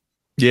stuff.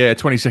 Yeah,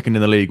 22nd in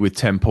the league with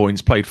 10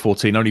 points, played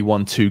 14, only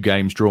won 2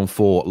 games, drawn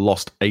 4,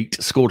 lost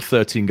 8, scored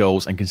 13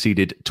 goals and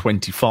conceded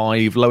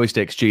 25. Lowest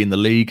XG in the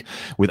league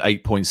with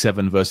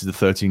 8.7 versus the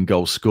 13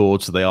 goals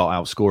scored. So they are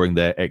outscoring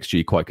their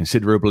XG quite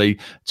considerably.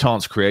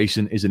 Chance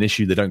creation is an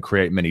issue. They don't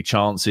create many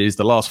chances.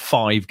 The last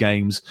 5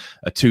 games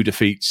are 2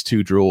 defeats,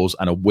 2 draws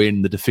and a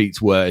win. The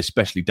defeats were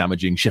especially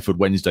damaging. Sheffield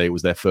Wednesday, it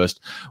was their first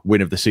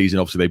win of the season.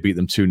 Obviously, they beat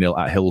them 2-0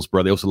 at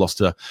Hillsborough. They also lost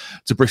to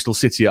Bristol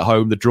City at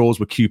home. The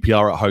draws were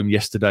QPR at home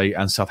yesterday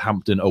and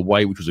Southampton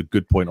away, which was a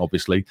good point,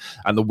 obviously.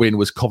 And the win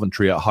was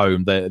Coventry at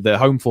home. Their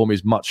home form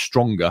is much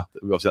stronger.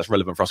 Obviously, that's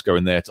relevant for us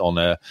going there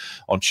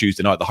on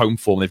Tuesday night. The home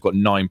form, they've got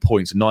 9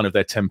 points. 9 of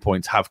their 10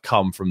 points have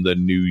come from the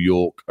New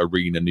York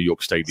Arena, New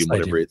York Stadium.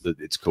 Whatever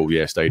it's called.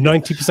 Yeah, stadium.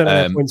 90% of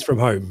their points from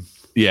home.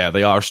 Yeah,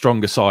 they are a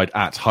stronger side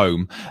at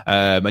home.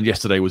 And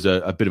yesterday was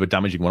a bit of a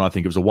damaging one. I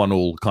think it was a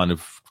 1-1 kind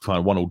of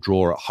 1-1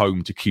 draw at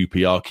home to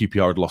QPR.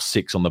 QPR had lost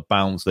 6 on the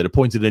bounce. They'd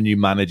appointed a new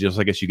manager,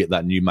 so I guess you get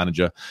that new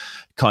manager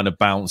kind of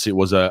bounce. It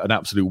was an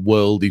absolute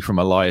worldie from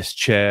Elias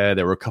Chair.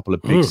 There were a couple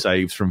of big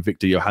saves from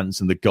Victor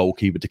Johansson, the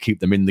goalkeeper, to keep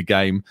them in the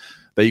game.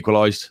 They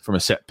equalised from a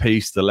set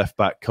piece. The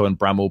left-back, Cohen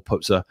Bramall,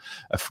 puts a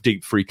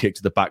deep free kick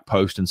to the back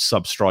post and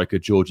sub-striker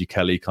Georgie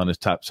Kelly kind of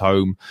taps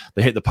home.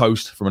 They hit the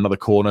post from another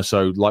corner.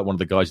 So like one of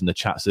the guys in the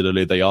chat said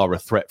earlier, they are a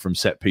threat from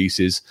set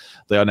pieces.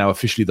 They are now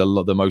officially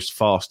the most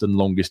fast and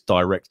longest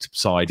direct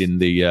side in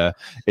the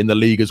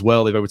league as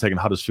well. They've overtaken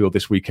Huddersfield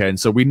this weekend.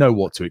 So we know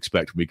what to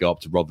expect when we go up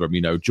to Rotherham.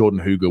 You know,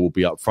 Jordan Hugo will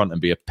be up front and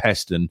be a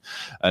pest, and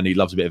he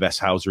loves a bit of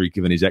Eshousery,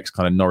 given his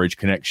kind of Norwich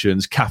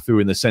connections. Cafu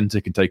in the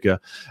centre can take a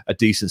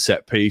decent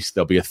set piece.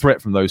 There'll be a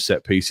threat from those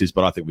set pieces,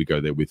 but I think we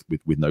go there with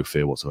no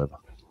fear whatsoever.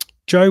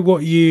 Joe,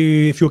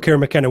 if you're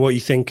Kieran McKenna, what are you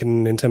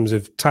thinking in terms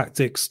of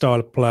tactics, style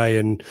of play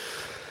and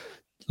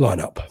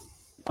lineup?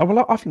 Oh,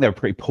 well, I think they're a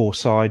pretty poor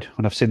side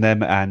when I've seen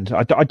them, and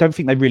I don't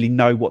think they really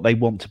know what they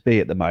want to be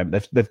at the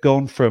moment. They've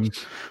gone from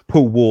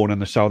Paul Warne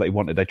and the style they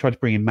wanted. They tried to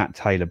bring in Matt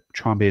Taylor,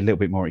 try and be a little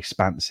bit more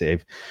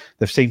expansive.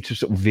 They've seemed to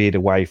sort of veered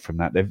away from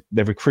that.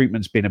 Their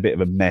recruitment's been a bit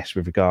of a mess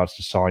with regards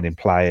to signing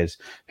players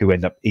who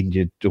end up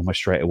injured almost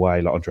straight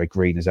away, like Andre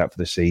Green is out for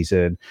the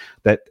season.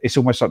 That it's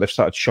almost like they've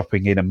started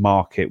shopping in a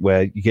market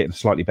where you're getting a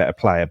slightly better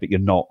player, but you're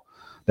not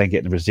then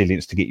getting the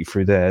resilience to get you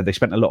through there. They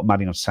spent a lot of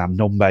money on Sam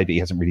Nombe, but he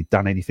hasn't really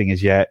done anything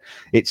as yet.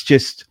 It's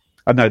just,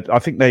 I know, I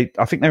think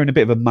they're in a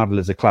bit of a muddle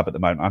as a club at the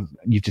moment.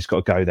 You've just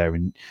got to go there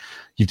and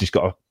you've just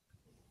got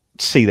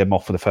to see them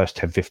off for the first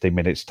 10, 15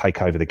 minutes, take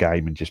over the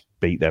game and just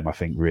beat them. I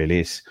think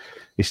really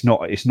it's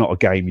not a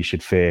game you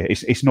should fear.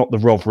 It's not the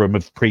Rotherham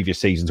of previous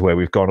seasons where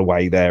we've gone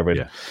away there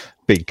and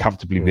been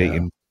comfortably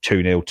beaten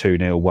 2-0,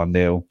 2-0,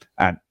 1-0.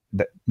 And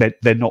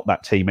they're not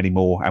that team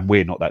anymore, and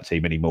we're not that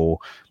team anymore.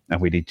 And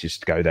we need to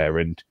just go there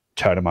and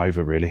turn them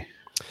over, really.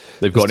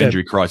 They've got an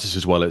injury crisis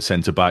as well at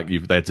centre-back.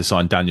 They had to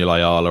sign Daniel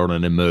Ayala on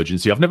an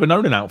emergency. I've never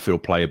known an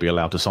outfield player be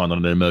allowed to sign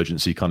on an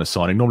emergency kind of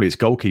signing. Normally it's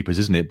goalkeepers,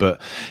 isn't it?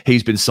 But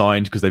he's been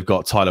signed because they've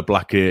got Tyler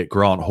Blackett,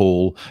 Grant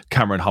Hall,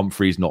 Cameron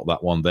Humphreys, not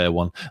that one, their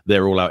one.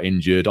 They're all out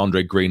injured.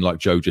 Andre Green, like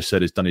Joe just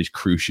said, has done his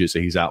cruciate, so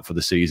he's out for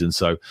the season.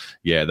 So,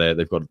 yeah,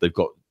 they've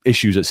got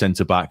issues at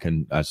centre-back.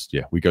 And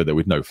we go there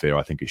with no fear.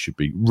 I think it should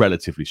be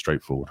relatively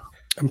straightforward.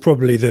 And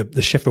probably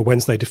the Sheffield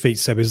Wednesday defeat,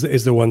 Seb,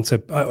 is the one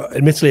to,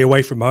 admittedly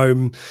away from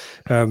home,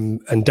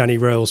 and Danny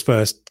Rail's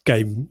first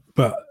game.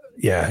 But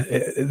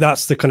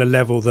that's the kind of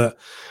level that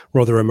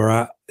Rotherham are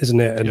at, isn't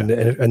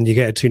it? And you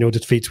get a 2-0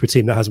 defeat to a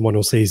team that hasn't won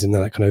all season.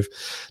 That kind of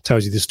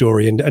tells you the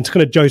story. And to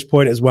kind of Joe's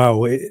point as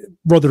well,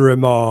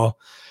 Rotherham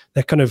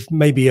they're kind of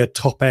maybe a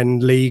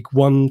top-end League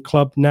One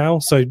club now.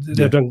 So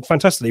they've done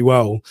fantastically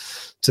well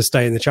to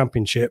stay in the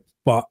Championship.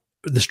 But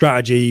the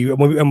strategy,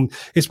 and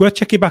it's worth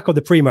checking back on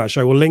the pre-match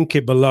show. We'll link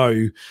it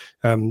below.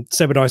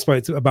 Seb and I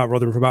spoke about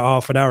Rotherham for about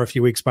half an hour a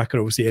few weeks back,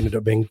 and obviously it ended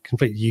up being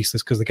completely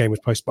useless because the game was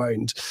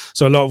postponed.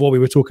 So a lot of what we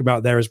were talking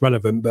about there is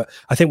relevant, but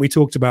I think we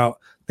talked about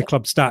the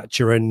club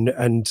stature and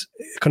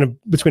kind of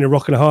between a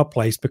rock and a hard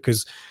place,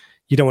 because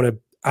you don't want to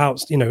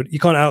you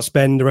can't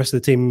outspend the rest of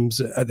the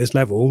teams at this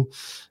level.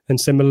 And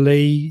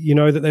similarly, you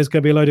know that there's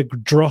going to be a load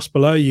of dross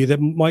below you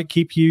that might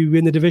keep you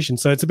in the division.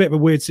 So it's a bit of a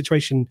weird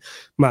situation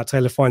Matt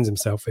Taylor finds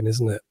himself in,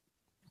 isn't it?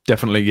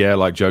 Definitely, yeah.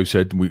 Like Joe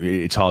said,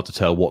 it's hard to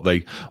tell what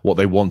they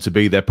want to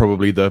be. They're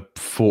probably the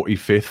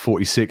 45th,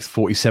 46th,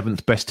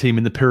 47th best team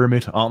in the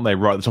pyramid, aren't they?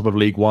 Right at the top of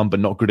League One, but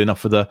not good enough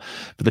for the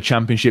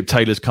Championship.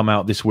 Taylor's come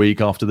out this week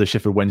after the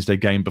Sheffield Wednesday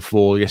game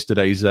before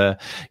yesterday's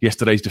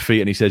defeat,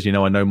 and he says,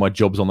 I know my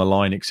job's on the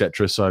line,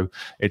 etc. So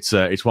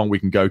it's one we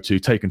can go to,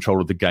 take control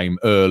of the game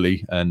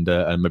early, and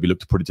maybe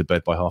look to put it to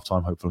bed by half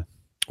time, hopefully.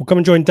 Well, come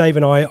and join Dave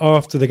and I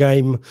after the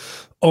game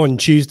on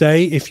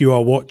Tuesday if you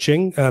are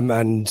watching,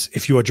 and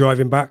if you are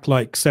driving back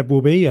like Seb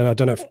will be. And I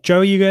don't know if Joe,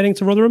 are you getting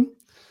to Rotherham?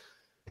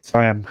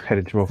 I am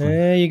headed to Rotherham.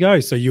 There you go.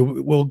 So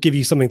we'll give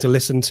you something to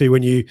listen to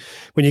when you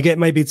get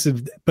maybe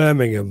to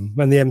Birmingham,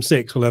 and the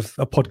M6 will have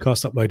a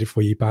podcast uploaded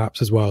for you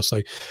perhaps as well.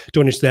 So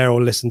join us there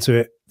or listen to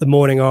it the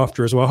morning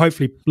after as well.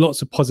 Hopefully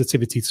lots of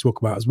positivity to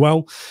talk about as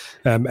well.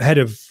 Ahead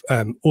of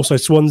also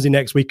Swansea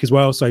next week as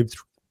well. So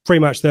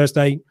pre-match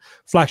Thursday,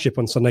 Flagship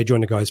on Sunday.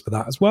 Join the guys for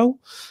that as well.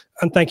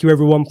 And thank you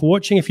everyone for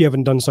watching. If you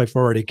haven't done so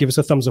far already, give us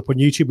a thumbs up on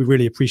YouTube. We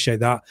really appreciate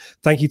that.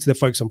 Thank you to the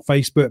folks on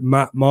Facebook,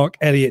 Matt, Mark,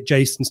 Elliot,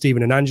 Jason,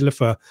 Stephen and Angela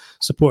for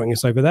supporting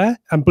us over there.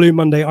 And Blue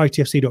Monday,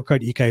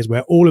 itfc.co.uk is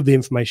where all of the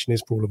information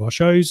is for all of our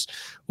shows,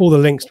 all the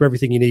links to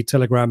everything you need,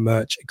 Telegram,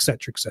 merch,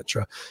 etc.,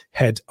 etc.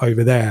 Head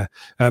over there.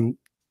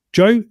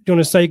 Joe, do you want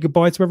to say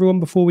goodbye to everyone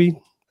before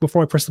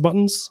I press the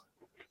buttons?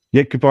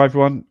 Yeah, goodbye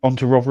everyone. On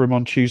to Rotherham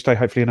on Tuesday.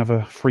 Hopefully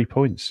another 3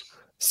 points.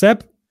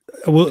 Seb,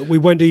 we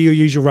won't do your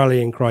usual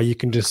rallying cry. You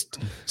can just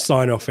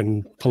sign off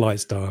in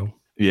polite style.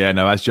 Yeah,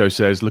 no, as Joe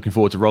says, looking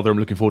forward to Rotherham,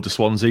 looking forward to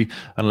Swansea,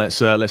 and let's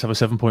have a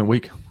 7-point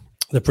week.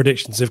 The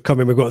predictions have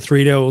come in. We've got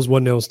 3-0s,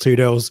 1-0s,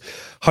 2-0s.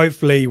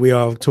 Hopefully we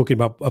are talking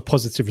about a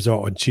positive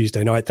result on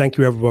Tuesday night. Thank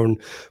you everyone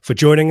for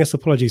joining us.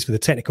 Apologies for the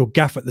technical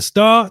gaffe at the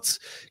start.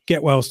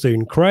 Get well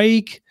soon,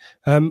 Craig.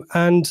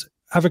 And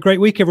have a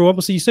great week, everyone.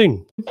 We'll see you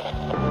soon.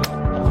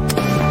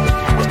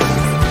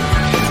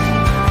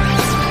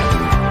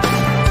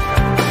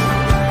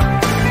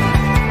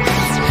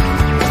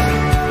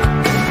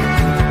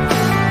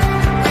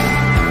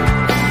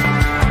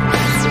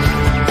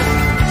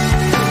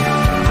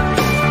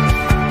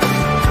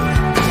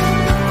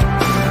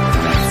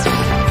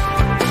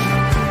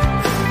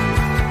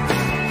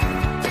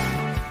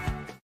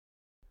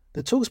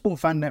 The TalkSport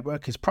Fan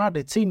Network is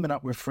proudly teaming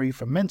up with Free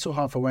for Mental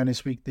Health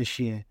Awareness Week this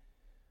year.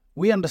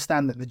 We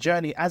understand that the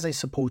journey as a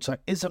supporter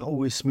isn't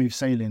always smooth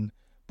sailing,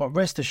 but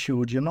rest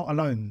assured you're not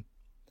alone.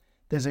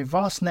 There's a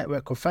vast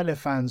network of fellow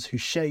fans who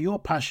share your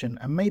passion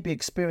and may be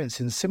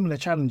experiencing similar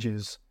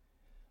challenges.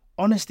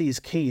 Honesty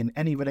is key in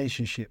any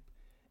relationship.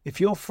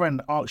 If your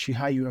friend asks you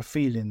how you are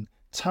feeling,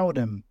 tell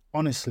them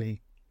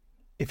honestly.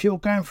 If you're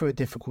going through a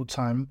difficult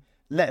time,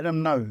 let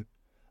them know.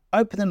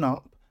 Opening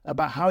up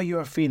about how you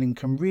are feeling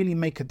can really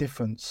make a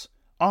difference.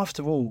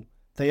 After all,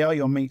 they are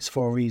your mates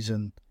for a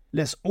reason.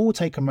 Let's all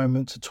take a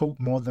moment to talk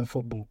more than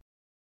football.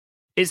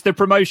 It's the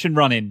promotion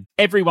run-in.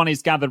 Everyone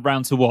is gathered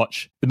round to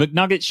watch. The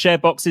McNuggets share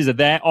boxes are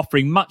there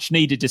offering much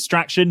needed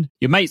distraction.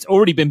 Your mate's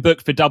already been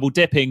booked for double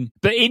dipping,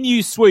 but in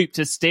you swoop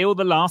to steal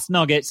the last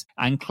nugget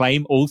and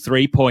claim all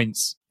 3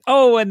 points.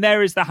 Oh, and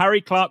there is the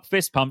Harry Clark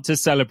fist pump to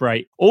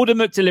celebrate. Order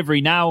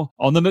McDelivery now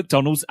on the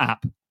McDonald's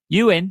app.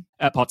 You in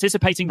at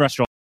participating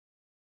restaurants.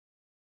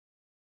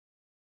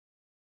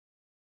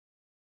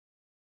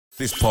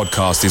 This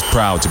podcast is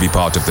proud to be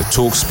part of the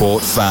TalkSport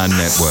Fan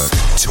Network.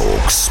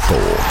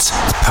 TalkSport.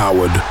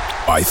 Powered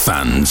by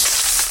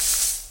fans.